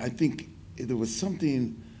really. I think there was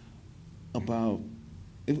something about.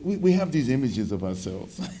 We have these images of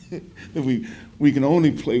ourselves that we can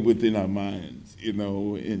only play within our minds, you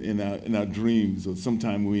know, in our dreams, or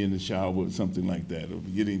sometime we're in the shower or something like that, or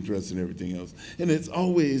getting dressed and everything else. And it's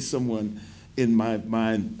always someone in my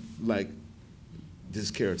mind like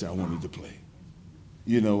this character I wanted to play.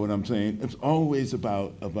 You know what I'm saying? It's always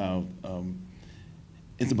about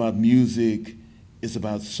it's about music. It's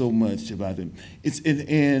about so much about it. It's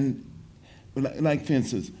like for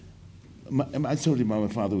instance. I told you my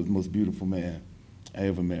father was the most beautiful man I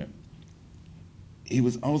ever met. He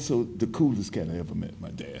was also the coolest cat I ever met,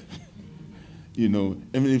 my dad. You know,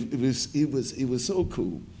 I mean, he was so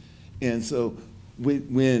cool. And so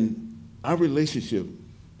when our relationship,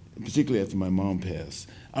 particularly after my mom passed,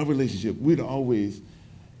 our relationship, we'd always,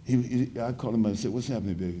 I'd call him and say, "What's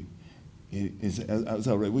happening, baby?" He said, "I was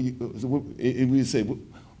all right." And we'd say,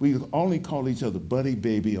 we only call each other buddy,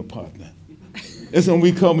 baby, or partner. That's the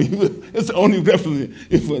only we call me. That's the only reference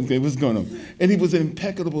it was going on. And he was an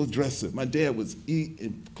impeccable dresser. My dad was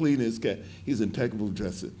clean as cat. He was an impeccable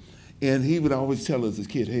dresser. And he would always tell us as a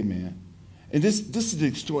kid, "Hey, man," and this is the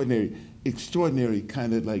extraordinary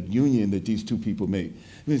kind of like union that these two people made.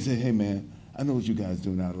 He would say, "Hey, man, I know what you guys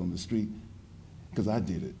doing out on the street, because I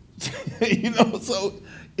did it." You know, so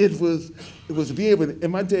it was to be able to,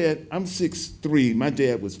 and my dad, I'm 6'3", my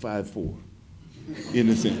dad was 5'4", in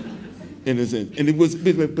a sense. And it was,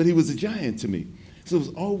 but he was a giant to me. So it was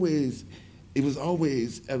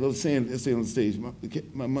always, as I was saying, let's say on the stage,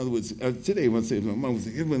 my mother was, today when I say, my mother was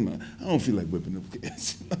like, "I don't feel like whipping up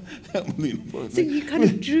kids." So you kind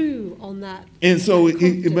of drew on that. And so,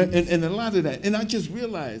 and a lot of that, and I just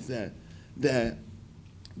realized that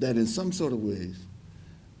in some sort of ways,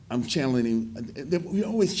 I'm channeling, we're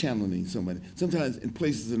always channeling somebody. Sometimes in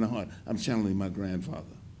places in the heart, I'm channeling my grandfather.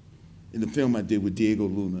 In the film I did with Diego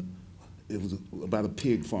Luna, it was about a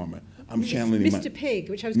pig farmer. I'm channeling Mr. Pig,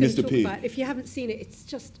 which I was going to talk about. If you haven't seen it, it's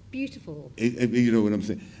just beautiful. You know what I'm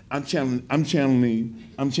saying? I'm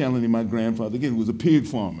channeling my grandfather again, who was a pig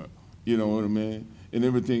farmer. You know what I mean? and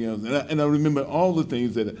everything else. And I remember all the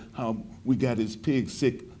things that how we got his pig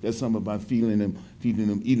sick. That's something about feeding him,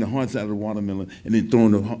 eating the hearts out of the watermelon, and then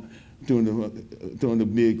throwing the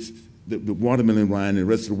mix, the watermelon rind, and the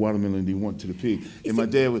rest of the watermelon he went to the pig. And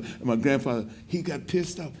my grandfather, he got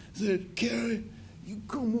pissed off. He said, "Carrie, you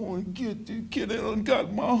come on and get this kid that done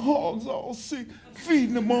got my hogs all sick,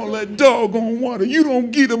 feeding them all that doggone water. You don't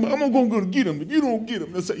get them, I'm going to go get them. If you don't get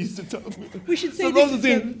them," that's how he used to tell me. We should say so those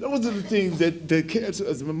are the things that carried to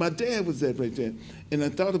us. My dad was that right there. And I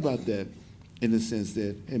thought about that in the sense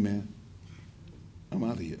that, hey, man, I'm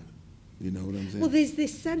out of here. You know what I'm saying? Well, there's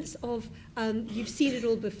this sense of you've seen it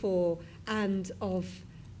all before, and of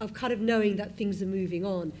kind of knowing that things are moving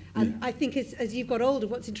on. And I think as you've got older,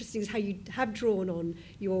 what's interesting is how you have drawn on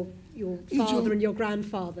your father and your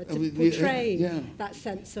grandfather to portray that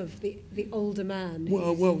sense of the older man.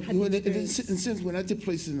 In a sense, when I did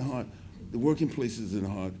Places in the Heart, the Working Places in the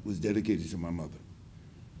Heart was dedicated to my mother,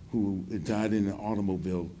 who died in an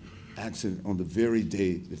automobile accident on the very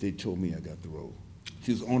day that they told me I got the role.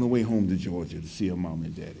 She was on her way home to Georgia to see her mom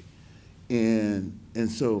and daddy. And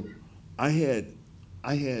so I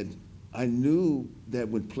knew that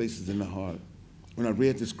when Places in the Heart, when I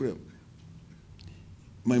read the script,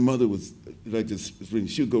 my mother was like this,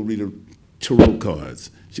 she would go read her tarot cards.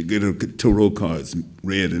 She'd get her tarot cards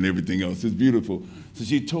read and everything else. It's beautiful. So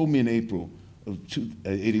she told me in April of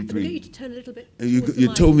 83. I need you to turn a little bit.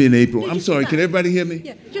 You told me in April. I'm sorry, can everybody hear me?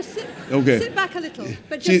 Yeah, just sit, okay. Sit back a little.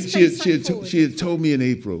 But just she had told me in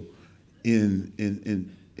April in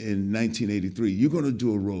 1983, you're going to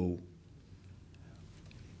do a role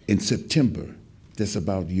in September that's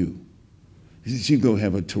about you. She's going to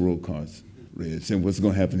have her tarot cards read, saying what's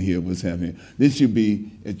going to happen here, what's happening. Then she'll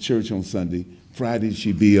be at church on Sunday. Friday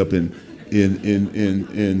she'll be up in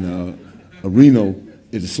Reno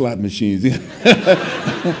at the slot machines.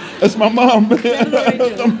 That's my mom,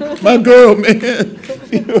 man. My girl, man.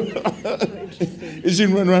 And she'd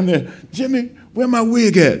run around there, "Jimmy, where my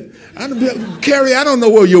wig at? Carrie, I don't know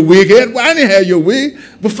where your wig at. Well, I didn't have your wig,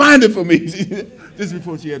 but find it for me." This is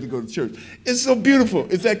before she had to go to church. It's so beautiful.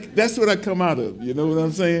 It's like that's what I come out of. You know what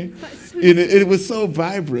I'm saying? And it was so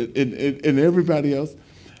vibrant, and everybody else,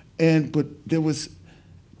 but there was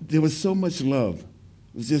so much love.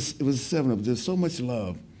 It was 7 of them. There's so much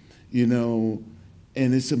love, you know,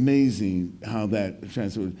 and it's amazing how that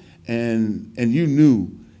transferred. And you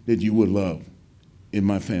knew that you were loved in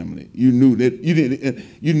my family. You knew that you didn't.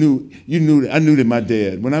 You knew that I knew that my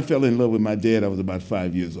dad. When I fell in love with my dad, I was about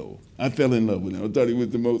 5 years old. I fell in love with him. I thought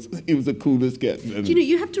he was the coolest cat. Do you know,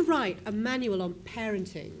 you have to write a manual on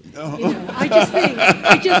parenting. You know, I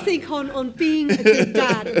just think on being a good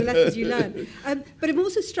dad and the lessons you learn. But I'm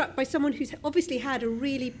also struck by someone who's obviously had a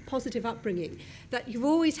really positive upbringing, that you've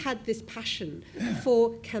always had this passion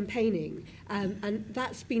for campaigning. And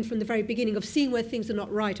that's been from the very beginning of seeing where things are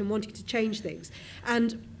not right and wanting to change things.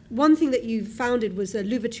 And one thing that you founded was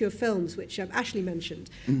Louverture Films, which Ashley mentioned,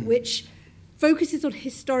 which focuses on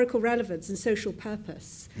historical relevance and social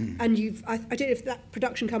purpose. And I don't know if that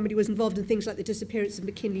production company was involved in things like the disappearance of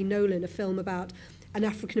McKinley Nolan, a film about an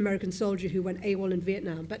African-American soldier who went AWOL in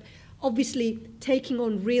Vietnam. But obviously taking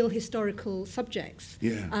on real historical subjects,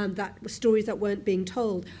 that were stories that weren't being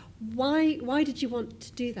told. Why did you want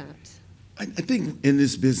to do that? I think in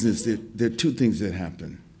this business there are two things that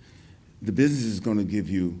happen. The business is going to give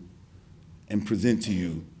you and present to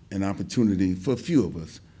you an opportunity for a few of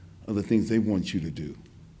us of the things they want you to do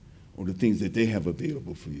or the things that they have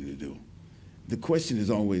available for you to do. The question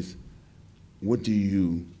is always, what do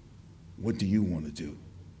you want to do?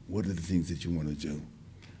 What are the things that you want to do?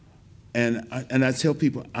 And I tell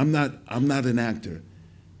people, I'm not an actor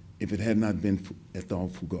if it had not been at the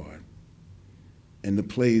Avant-Garde and the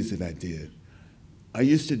plays that I did. I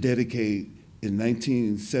used to dedicate in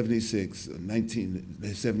 1976,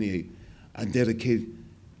 1978, I dedicated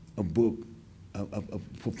a book, a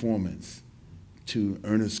performance to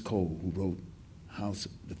Ernest Cole, who wrote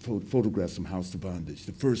photographs from House to Bondage,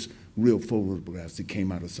 the first real photographs that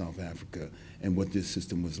came out of South Africa and what this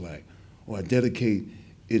system was like. Or I dedicate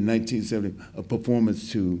in 1970 a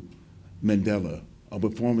performance to Mandela, a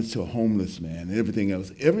performance to a homeless man, and everything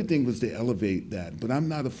else. Everything was to elevate that, but I'm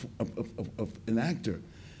not an actor.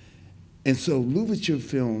 And so Louverture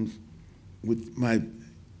Films, with my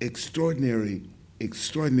extraordinary,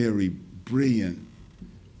 brilliant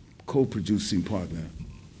co-producing partner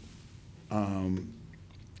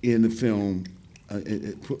in the film,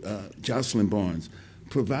 Jocelyn Barnes,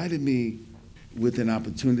 provided me with an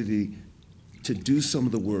opportunity to do some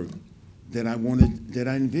of the work that I wanted, that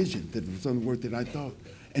I envisioned, that was some of the work that I thought.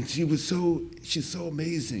 And she's so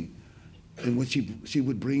amazing in what she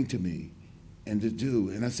would bring to me and to do.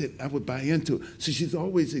 And I said I would buy into it. So she's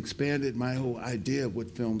always expanded my whole idea of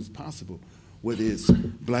what film is possible, whether it's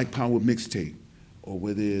Black Power mixtape, or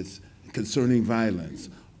whether it's concerning violence,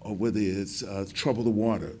 or whether it's Trouble the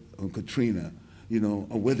Water on Katrina,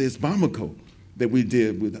 or whether it's Bamako that we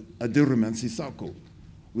did with Abdurrahman Sissoko.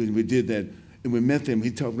 We did that, and we met them.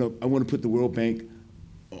 He told me, I want to put the World Bank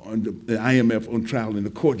on the IMF on trial in the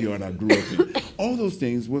courtyard I grew up in. All those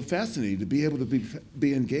things were fascinating, to be able to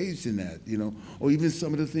be engaged in that, or even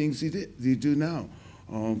some of the things you do now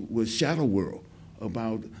with Shadow World,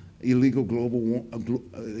 about illegal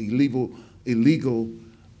illegal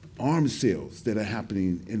arms sales that are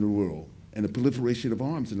happening in the world, and the proliferation of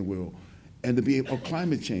arms in the world, and to be able, or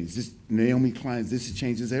climate change. This Naomi Klein's This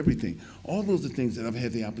Changes Everything. All those are things that I've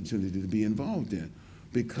had the opportunity to be involved in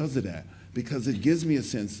because of that. Because it gives me a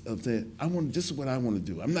sense of that this is what I want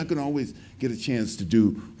to do. I'm not going to always get a chance to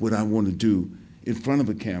do what I want to do in front of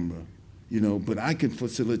a camera, but I can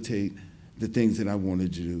facilitate the things that I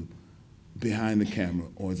wanted to do behind the camera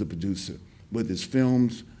or as a producer, whether it's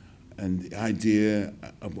films. And the idea,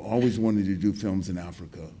 I've always wanted to do films in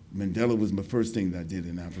Africa. Mandela was my first thing that I did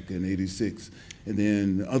in Africa in '86, and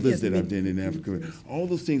then others that I've done in Africa. All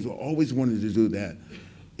those things, I always wanted to do that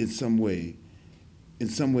in some way.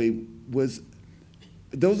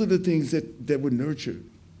 Those are the things that were nurtured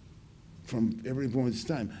from every moment's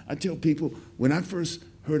time. I tell people, when I first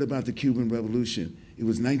heard about the Cuban Revolution, it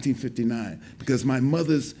was 1959, because my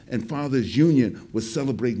mother's and father's union was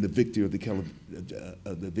celebrating the victory of the Cuban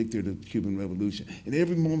Revolution. And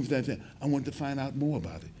every moment that I wanted to find out more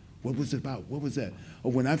about it. What was it about? What was that?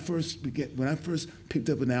 Or when I first picked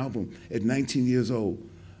up an album at 19 years old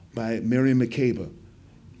by Miriam Makeba,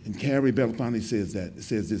 and Carrie Belafonte says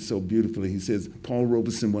this so beautifully. He says, Paul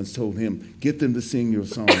Robeson once told him, get them to sing your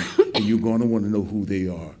song, and you're going to want to know who they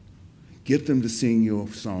are. Get them to sing your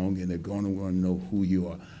song, and they're going to want to know who you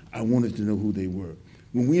are. I wanted to know who they were.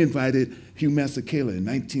 When we invited Hugh Masekela in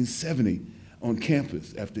 1970 on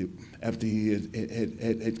campus, after he had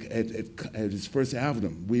his first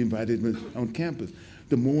album, we invited him on campus.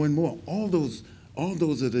 The more and more, all those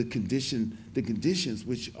are the conditions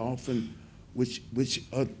which are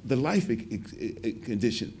the life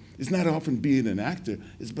condition. It's not often being an actor,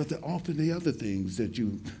 but often the other things that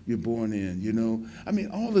you're born in, I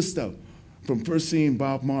mean, all this stuff, from first seeing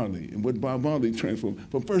Bob Marley and what Bob Marley transformed,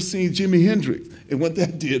 from first seeing Jimi Hendrix and what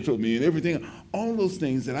that did for me and everything, all those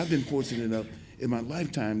things that I've been fortunate enough in my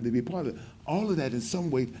lifetime to be a part of. All of that in some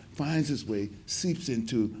way finds its way, seeps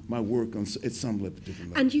into my work at some different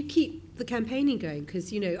level. And you keep the campaigning going,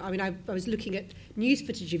 because, I was looking at news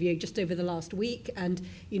footage of you just over the last week, and,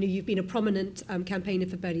 you've been a prominent campaigner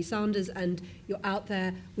for Bernie Sanders, and you're out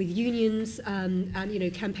there with unions and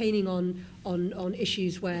campaigning on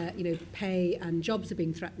issues where, pay and jobs are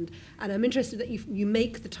being threatened. And I'm interested that you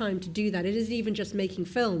make the time to do that. It isn't even just making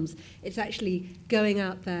films, it's actually going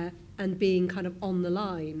out there and being kind of on the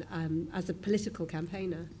line as a political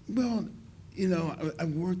campaigner. Well, I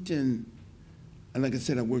worked in, and like I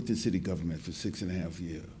said, I worked in city government for 6.5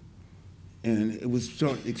 years. And it was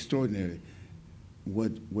extraordinary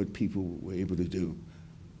what people were able to do.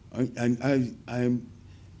 I'm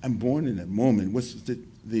born in that moment. What's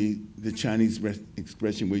the Chinese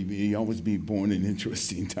expression where you always be born in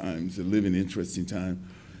interesting times, or live in interesting time?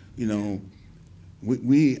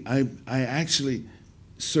 I actually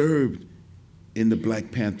served in the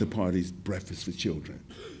Black Panther Party's Breakfast for Children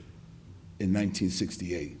in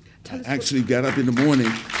 1968. I actually got up in the morning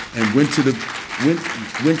and went to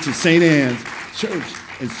St. Anne's Church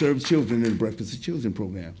and served children in the Breakfast for Children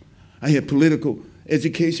program. I had political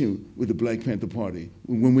education with the Black Panther Party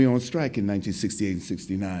when we were on strike in 1968 and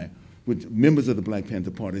 69 with members of the Black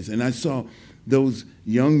Panther Parties, and I saw those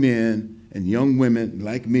young men and young women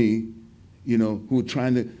like me, who were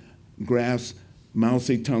trying to grasp Mao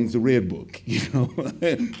Zedong's The Red Book,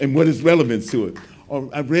 and what is relevance to it. Or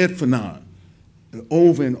I read Fanon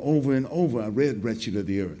over and over and over. I read Wretched of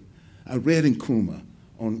the Earth. I read Nkrumah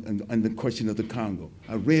on the question of the Congo.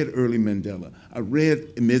 I read early Mandela. I read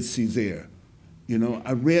Ahmed Césaire.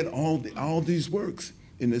 I read all these works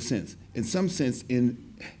in a sense. In some sense,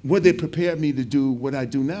 in what they prepared me to do what I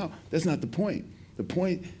do now, that's not the point. The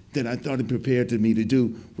point that I thought it prepared me to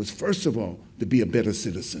do was, first of all, to be a better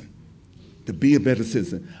citizen. To be a better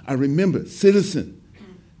citizen. I remember citizen,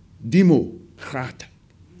 democrat,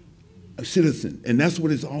 a citizen, and that's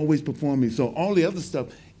what is always performing. So all the other stuff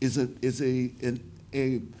is an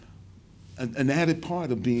added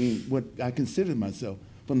part of being what I consider myself.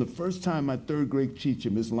 From the first time my third grade teacher,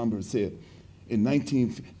 Ms. Lumber, said in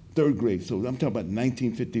third grade, so I'm talking about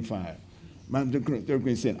 1955, my third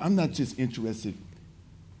grade said, I'm not just interested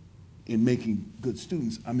in making good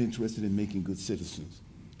students. I'm interested in making good citizens.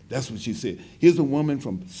 That's what she said. Here's a woman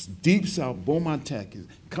from deep South, Beaumont, Texas,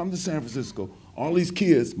 come to San Francisco, all these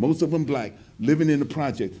kids, most of them black, living in the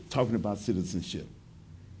project, talking about citizenship.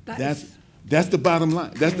 That's the bottom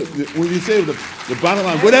line. That's when you say the bottom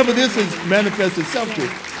line, whatever this is manifests itself to,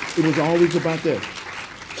 it was always about that.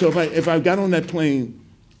 So if I got on that plane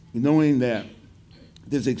knowing that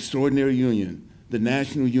this extraordinary union, the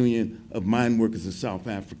National Union of Mine Workers of South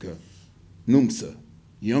Africa, NUMSA,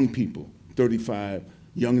 young people, 35,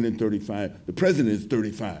 younger than 35. The president is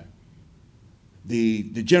 35.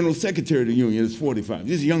 The general secretary of the union is 45.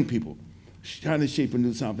 These are young people trying to shape a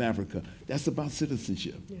new South Africa. That's about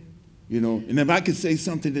citizenship. Yeah. You know, and if I could say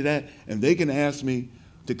something to that, and they can ask me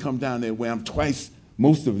to come down there where I'm twice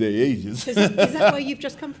most of their ages. Is that where you've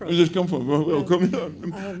just come from? I just come from.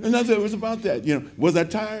 And that's it. It was about that. You know, was I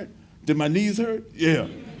tired? Did my knees hurt? Yeah.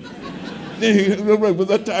 Was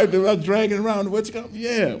I tired? Was I dragging around?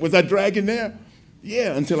 Yeah. Was I dragging there?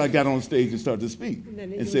 Yeah. Until I got on stage and started to speak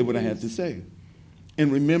and say what I had to say,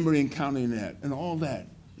 and remembering counting that and all that.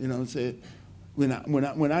 You know, said when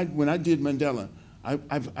I did Mandela,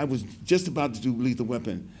 I was just about to do Lethal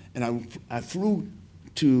Weapon, and I flew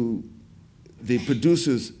to the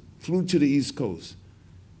producers, flew to the East Coast,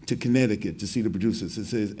 to Connecticut to see the producers. It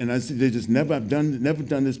says, and I said, they just never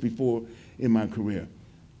done this before in my career.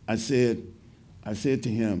 I said to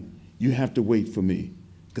him, you have to wait for me,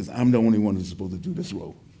 because I'm the only one who's supposed to do this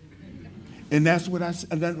role. And that's what I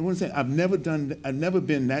said. I've never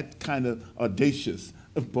been that kind of audacious,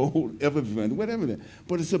 bold, ever been, whatever that.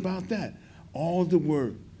 But it's about that. All the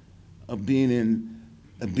work of being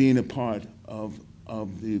a part of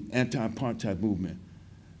the anti-apartheid movement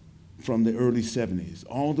from the early 70s.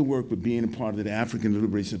 All the work with being a part of the African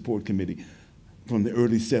Liberation Support Committee from the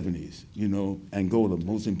early 70s. You know, Angola,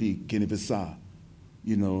 Mozambique, Guinea-Bissau,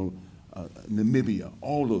 you know, Namibia,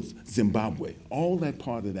 all those, Zimbabwe. All that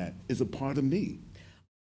part of that is a part of me.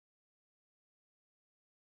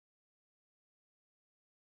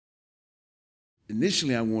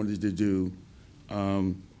 Initially, I wanted to do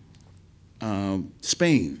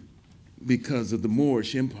Spain because of the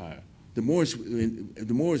Moorish Empire. The Moors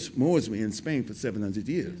were in Spain for 700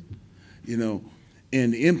 years, you know,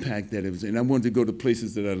 and the impact that it was. And I wanted to go to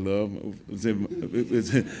places that I love. I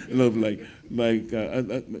love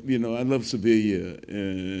you know, I love Sevilla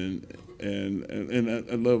and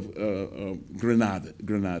I love Granada,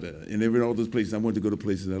 and all those places. I wanted to go to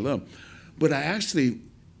places I love, but I actually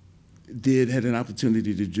had an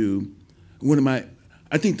opportunity to do one of my,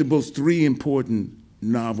 I think the most three important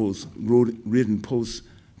novels written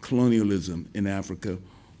post-colonialism in Africa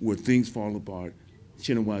were Things Fall Apart,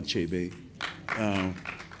 Chinua Achebe,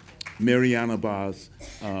 Mariana Ba's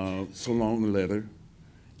So Long a Letter,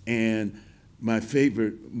 and my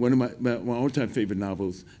favorite, one of my all-time favorite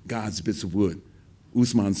novels, God's Bits of Wood,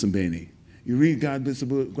 Usman Sembene. You read God's Bits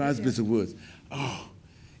of Wood, oh,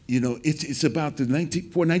 you know, it's about the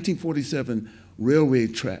 1947 railway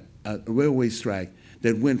strike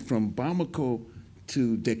that went from Bamako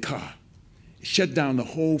to Dakar. It shut down the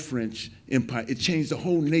whole French Empire. It changed the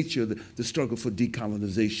whole nature of the struggle for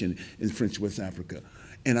decolonization in French West Africa.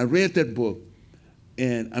 And I read that book,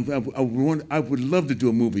 and I would love to do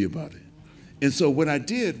a movie about it. And so what we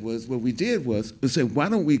did was we said, why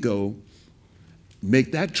don't we go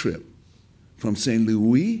make that trip from St.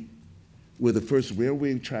 Louis, where the first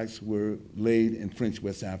railway tracks were laid in French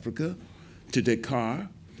West Africa, to Dakar.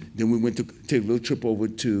 Then we went to take a little trip over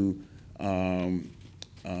to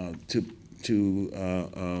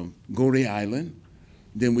Gorée Island.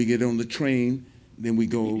 Then we get on the train. Then we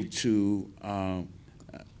go to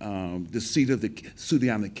the seat of the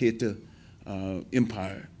Sudiana Keita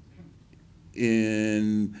Empire.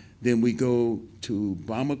 And then we go to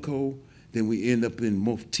Bamako. Then we end up in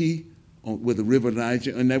Mopti, with the river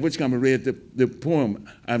Niger. And at which time I read the poem,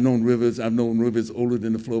 I've known rivers older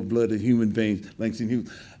than the flow of blood of human veins, Langston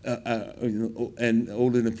Hughes, and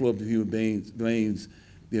older than the flow of the human veins.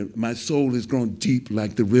 You know, my soul has grown deep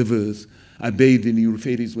like the rivers. I bathed in the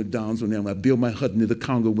Euphrates with dawns on them. I built my hut near the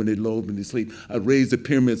Congo when they lulled me to sleep. I raised the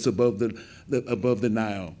pyramids above the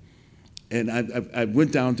Nile. And I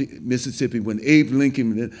went down to Mississippi when Abe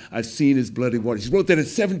Lincoln, I've seen his bloody water. He wrote that at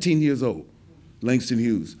 17 years old. Langston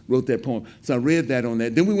Hughes wrote that poem. So I read that on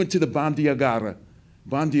that. Then we went to the Bandiagara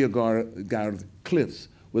cliffs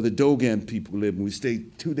where the Dogon people live. And we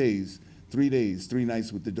stayed 2 days, 3 days, 3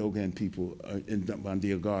 nights with the Dogon people in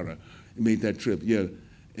Bandiagara and made that trip. Yeah,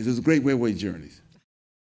 it was a great railway journeys.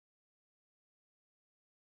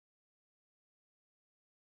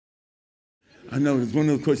 I know, it's one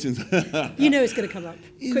of those questions. You know it's going to come up.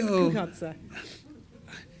 Quick answer.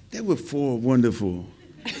 There were four wonderful.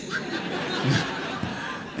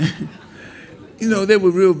 You know, they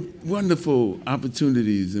were real wonderful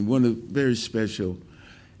opportunities and very special.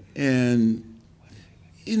 And,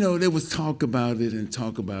 you know, there was talk about it. And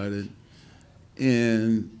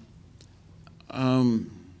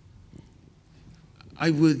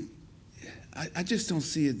I just don't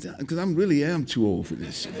see it done, because I really am too old for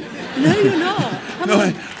this shit. No, you're not.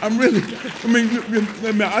 No, I'm really,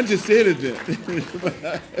 I just said it then.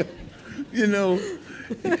 You know,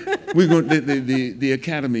 the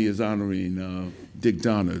Academy is honoring Dick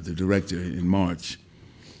Donner, the director, in March.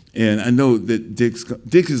 And I know that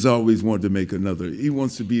Dick has always wanted to make another. He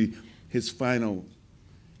wants to be his final,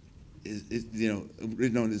 you know,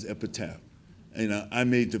 written on his epitaph. And I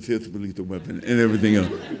made the fifth lethal weapon and everything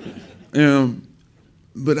else.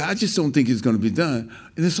 But I just don't think it's going to be done.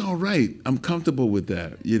 And it's all right. I'm comfortable with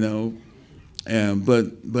that, you know.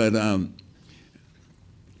 But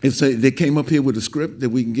if they came up here with a script that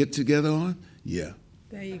we can get together on, yeah.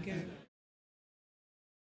 There you go.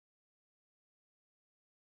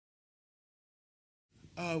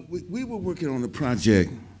 We were working on a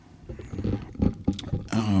project.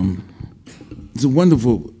 It's a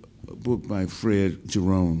wonderful book by Fred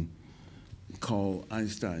Jerome called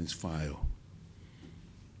Einstein's File.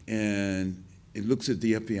 And it looks at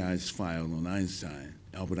the FBI's file on Einstein,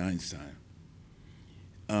 Albert Einstein.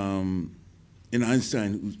 And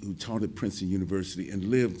Einstein, who taught at Princeton University and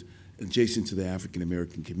lived adjacent to the African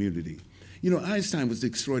American community. You know, Einstein was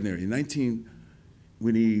extraordinary.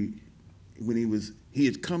 When he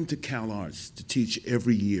had come to Cal Arts to teach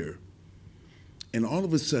every year. And all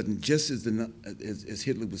of a sudden, just as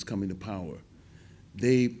Hitler was coming to power,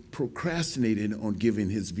 they procrastinated on giving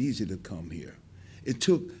his visa to come here. It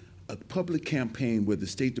took a public campaign where the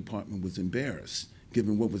State Department was embarrassed,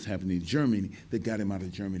 given what was happening in Germany, that got him out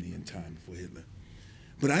of Germany in time for Hitler.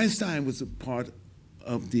 But Einstein was a part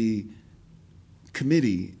of the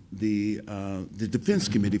committee, the defense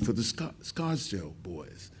committee for the Scarsdale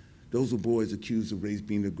boys. Those were boys accused of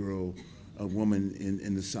raping a woman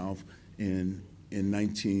in the South in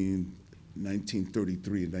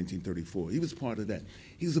 1933 and 1934. He was part of that.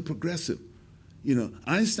 He was a progressive. You know,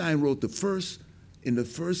 Einstein wrote in the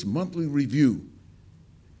first monthly review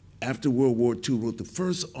after World War II, wrote the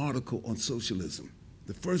first article on socialism.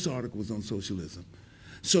 The first article was on socialism.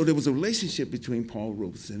 So there was a relationship between Paul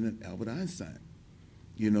Robeson and Albert Einstein,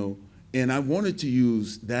 you know, and I wanted to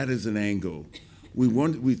use that as an angle.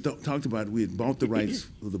 We talked about it. We had bought the rights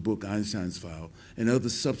for the book Einstein's File and other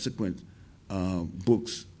subsequent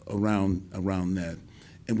books around that,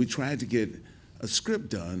 and we tried to get a script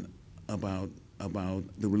done about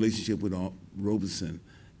the relationship with Robeson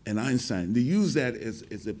and Einstein. To use that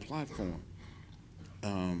as a platform,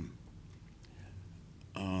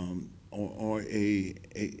 or a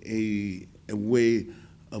way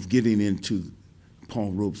of getting into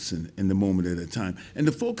Paul Robeson in the moment at a time, and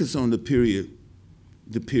to focus on the period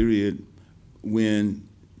when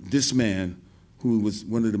this man, who was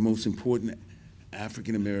one of the most important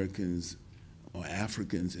African Americans or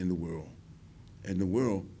Africans in the world, to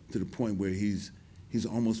the point where he's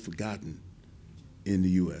almost forgotten in the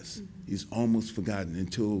U.S. Mm-hmm. He's almost forgotten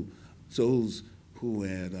until those who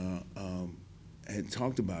had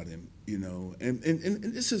talked about him, you know. And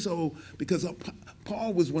this is all because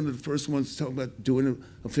Paul was one of the first ones to talk about doing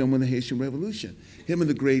a film on the Haitian Revolution. Him and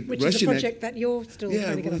the great Which Russian... Which is a project that you're still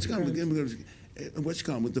trying to get off the ground.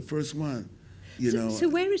 Whatcom was the first one. You know. So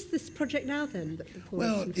where is this project now then?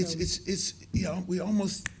 Well, it's you know, we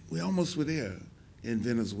almost were there in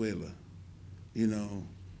Venezuela, you know,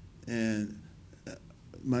 and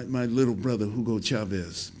my little brother Hugo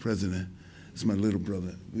Chavez, president, is my little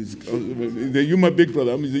brother. You're my big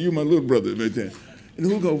brother. I mean, you're my little brother right there. And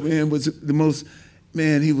Hugo, man, was the most,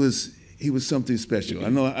 man. He was something special. I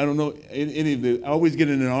don't know any of the. I always get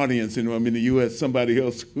in an audience, you know, I'm in the U.S. Somebody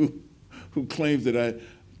else who claims that I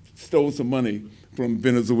stole some money from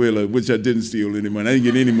Venezuela, which I didn't steal any money. I didn't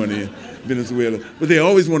get any money in Venezuela. But they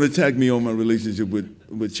always want to attack me on my relationship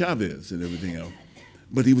with Chavez and everything else.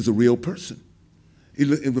 But he was a real person.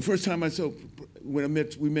 And the first time we were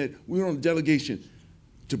on a delegation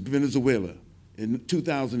to Venezuela in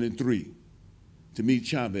 2003 to meet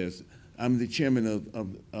Chavez. I'm the chairman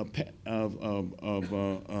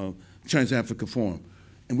of Trans-Africa Forum.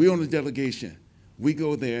 And we're on the delegation. We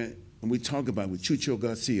go there and we talk about it with Chucho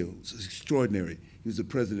Garcia, who's extraordinary. He was the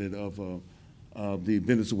president of the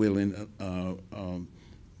Venezuelan,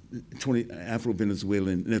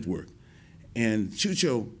 Afro-Venezuelan Network. And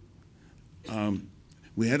Chucho,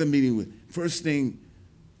 we had a meeting with, first thing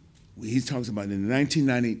he talks about in the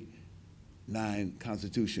 1999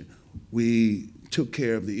 Constitution, We took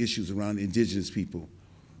care of the issues around indigenous people.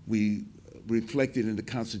 We reflected in the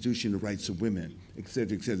Constitution the rights of women, et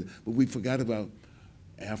cetera, et cetera. But we forgot about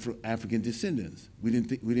African descendants. We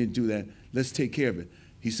didn't do that. Let's take care of it.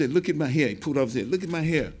 He said, look at my hair. He pulled off his head. Look at my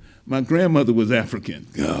hair. My grandmother was African.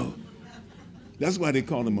 Oh. That's why they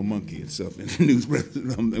called him a monkey and stuff in the news.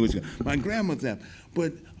 My grandmother's African.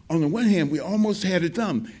 But on the one hand, we almost had it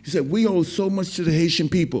done. He said, we owe so much to the Haitian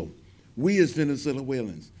people. We as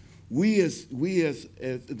Venezuelans. We as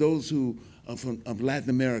those who are of Latin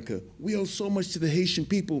America, we owe so much to the Haitian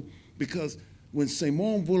people because when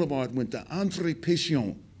Simon Boulevard went to Andre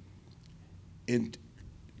Pétion in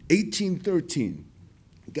 1813,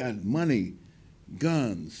 got money,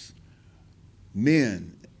 guns,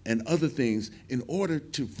 men, and other things in order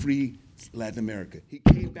to free Latin America. He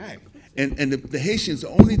came back. And the Haitians, the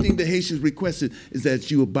only thing the Haitians requested is that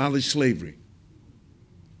you abolish slavery.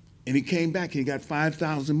 And he came back and he got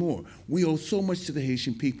 5,000 more. We owe so much to the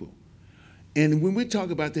Haitian people. And when we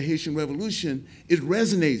talk about the Haitian Revolution, it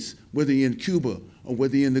resonates whether you're in Cuba or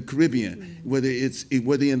whether you're in the Caribbean, whether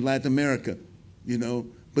you're in Latin America, you know.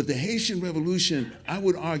 But the Haitian Revolution, I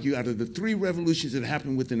would argue, out of the 3 revolutions that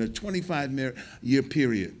happened within a 25-year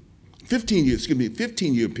period,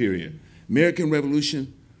 15-year period, American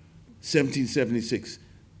Revolution, 1776,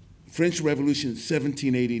 French Revolution,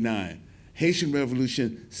 1789, Haitian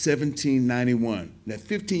Revolution, 1791. That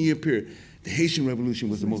 15-year period, the Haitian Revolution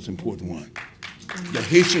was the most important one. The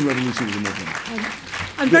Haitian Revolution was the most important.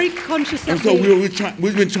 I'm very conscious that. And so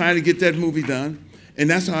we've been trying to get that movie done, and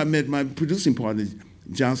that's how I met my producing partner,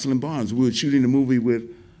 Jocelyn Barnes. We were shooting a movie with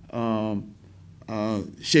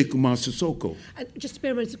Sheikh Umar Sissoko. Just to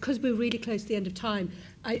bear in mind, because we're really close to the end of time,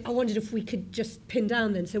 I wondered if we could just pin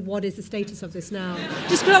down then, so what is the status of this now?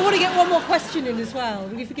 Just because I want to get one more question in as well.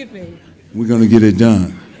 Will you forgive me? We're going to get it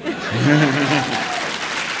done.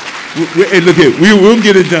 Hey, look here, we'll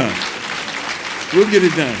get it done. We'll get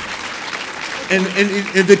it done. And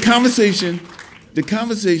the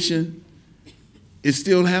conversation is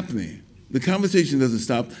still happening. The conversation doesn't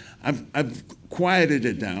stop. I've quieted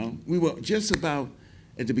it down. We were just about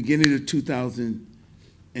at the beginning of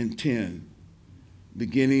 2010,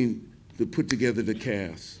 beginning to put together the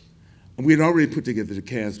cast. And we had already put together the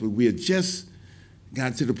cast, but we had just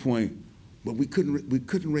got to the point, but we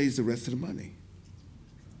couldn't raise the rest of the money.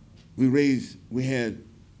 We had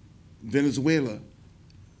Venezuela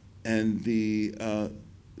and the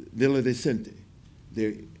Villa Decente,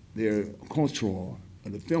 their control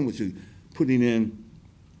of the film, which is putting in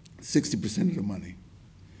 60% of the money.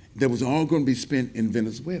 That was all going to be spent in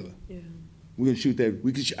Venezuela. Yeah. We're going to shoot that.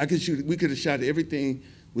 We could have shot everything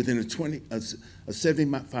within a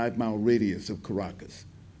 75-mile radius of Caracas,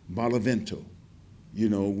 Barlavento, you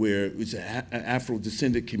know, where it's an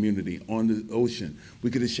Afro-descendant community on the ocean. We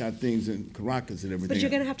could have shot things in Caracas and everything. But you're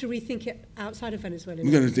going to have to rethink it outside of Venezuela.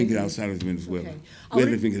 We're going to think it outside of Venezuela. Okay. We're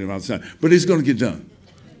going to think it outside. But it's going to get done.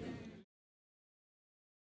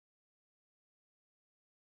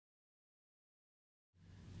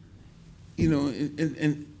 You know,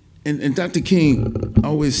 and Dr. King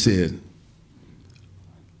always said,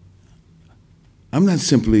 I'm not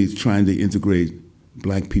simply trying to integrate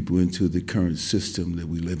black people into the current system that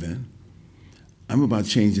we live in. I'm about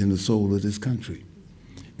changing the soul of this country.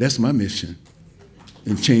 That's my mission,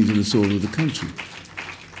 in changing the soul of the country.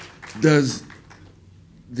 Does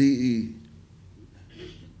the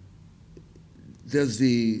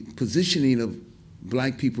positioning of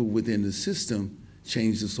black people within the system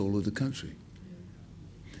change the soul of the country?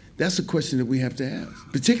 That's a question that we have to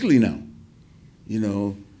ask, particularly now, you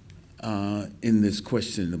know, in this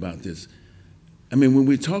question about this. I mean, when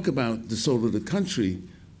we talk about the soul of the country,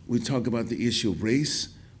 we talk about the issue of race,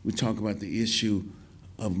 we talk about the issue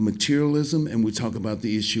of materialism, and we talk about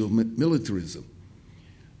the issue of militarism.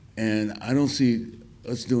 And I don't see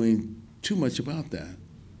us doing too much about that.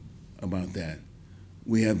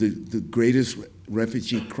 We have the greatest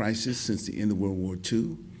refugee crisis since the end of World War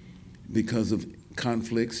II because of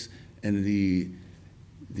conflicts and the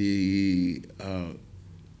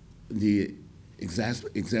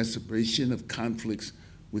exacerbation of conflicts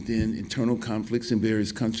within internal conflicts in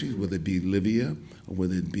various countries, whether it be Libya, or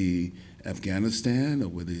whether it be Afghanistan, or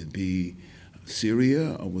whether it be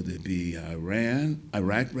Syria, or whether it be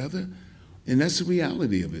Iraq rather, and that's the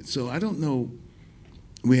reality of it. So I don't know.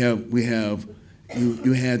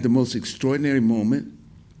 You had the most extraordinary moment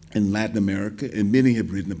in Latin America, and many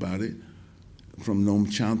have written about it. From Noam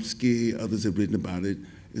Chomsky, others have written about it.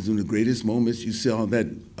 It's one of the greatest moments. You saw that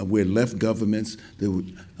where left governments that were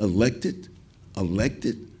elected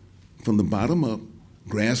from the bottom up,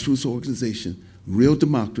 grassroots organization, real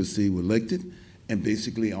democracy, were elected, and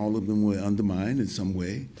basically all of them were undermined in some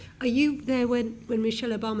way. Are you there when Michelle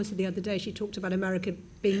Obama said the other day, she talked about America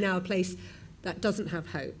being now a place that doesn't have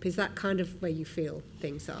hope? Is that kind of where you feel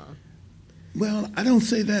things are? Well, I don't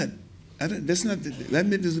say that. That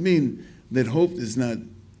doesn't mean that hope is not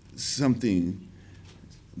something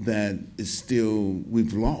that is still,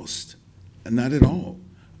 we've lost. Not at all.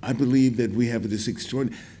 I believe that we have this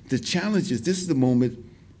extraordinary, the challenge is, this is the moment,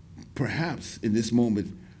 perhaps in this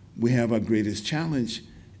moment, we have our greatest challenge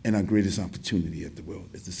and our greatest opportunity at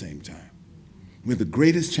the same time. We have the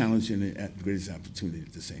greatest challenge and the greatest opportunity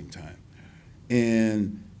at the same time.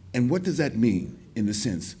 And what does that mean, in a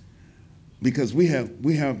sense? Because we have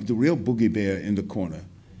the real boogie bear in the corner,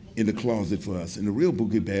 in the closet for us, and the real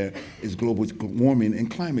boogie bear is global warming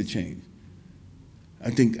and climate change. I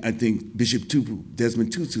think Bishop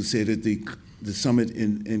Desmond Tutu said at the summit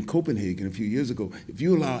in Copenhagen a few years ago, if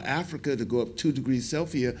you allow Africa to go up 2 degrees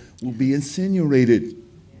Celsius, we'll be incinerated.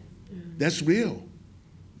 That's real.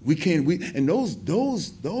 And those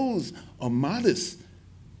are modest,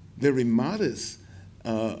 very modest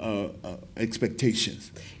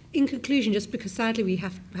expectations. In conclusion, just because sadly we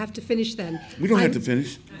have to finish then. We don't have to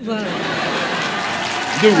finish. Well,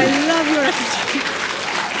 do we? I love your attitude.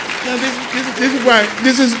 No, this is why,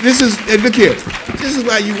 and look here, this is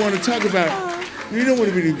why you want to talk about, you don't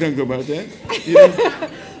want to really talk about that. You know?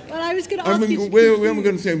 Well, I was going to ask you. Where am I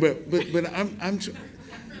going to say, but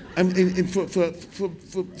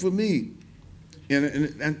for me,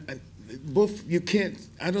 and both, you can't,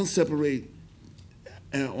 I don't separate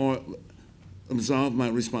or absolve my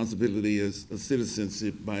responsibility as a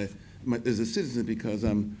citizenship as a citizen because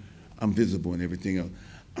I'm visible and everything else.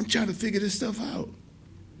 I'm trying to figure this stuff out.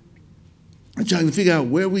 I'm trying to figure out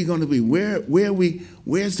where we're going to be.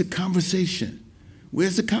 Where's the conversation?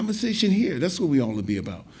 Where's the conversation here? That's what we ought to be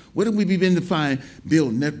about. What do we begin to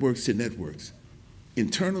build networks to networks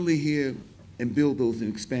internally here, and build those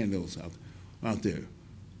and expand those out there?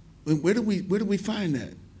 Where do we find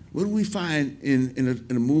that? What do we find in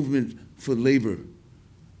a movement for labor,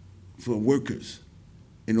 for workers,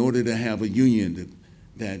 in order to have a union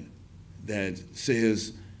that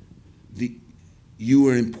says you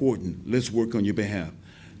are important, let's work on your behalf?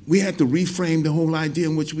 We have to reframe the whole idea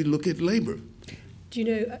in which we look at labor. Do you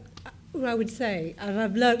know what I would say? And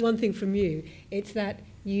I've learned one thing from you. It's that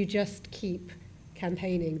you just keep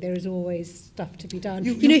campaigning. There is always stuff to be done.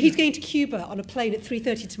 You know, he's going to Cuba on a plane at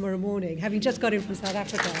 3:30 tomorrow morning, having just got in from South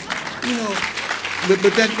Africa. You know, but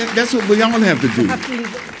that's what we all have to do.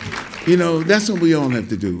 You know, that's what we all have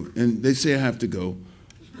to do. And they say I have to go.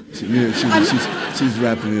 She's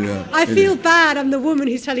wrapping it up. I feel bad. I'm the woman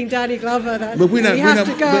who's telling Danny Glover that we have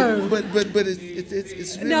to go. But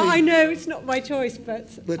it's really... No, I know it's not my choice, but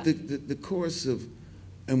the course of,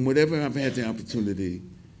 and whatever I've had the opportunity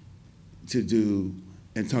to do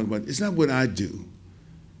and talk about, it's not what I do,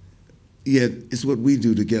 yet it's what we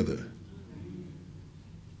do together.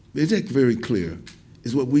 It's very clear.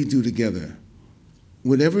 It's what we do together.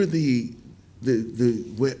 Whatever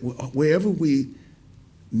wherever we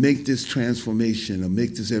make this transformation or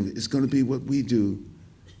make this, it's going to be what we do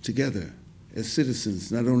together as citizens,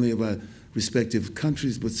 not only of our respective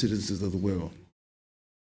countries, but citizens of the world.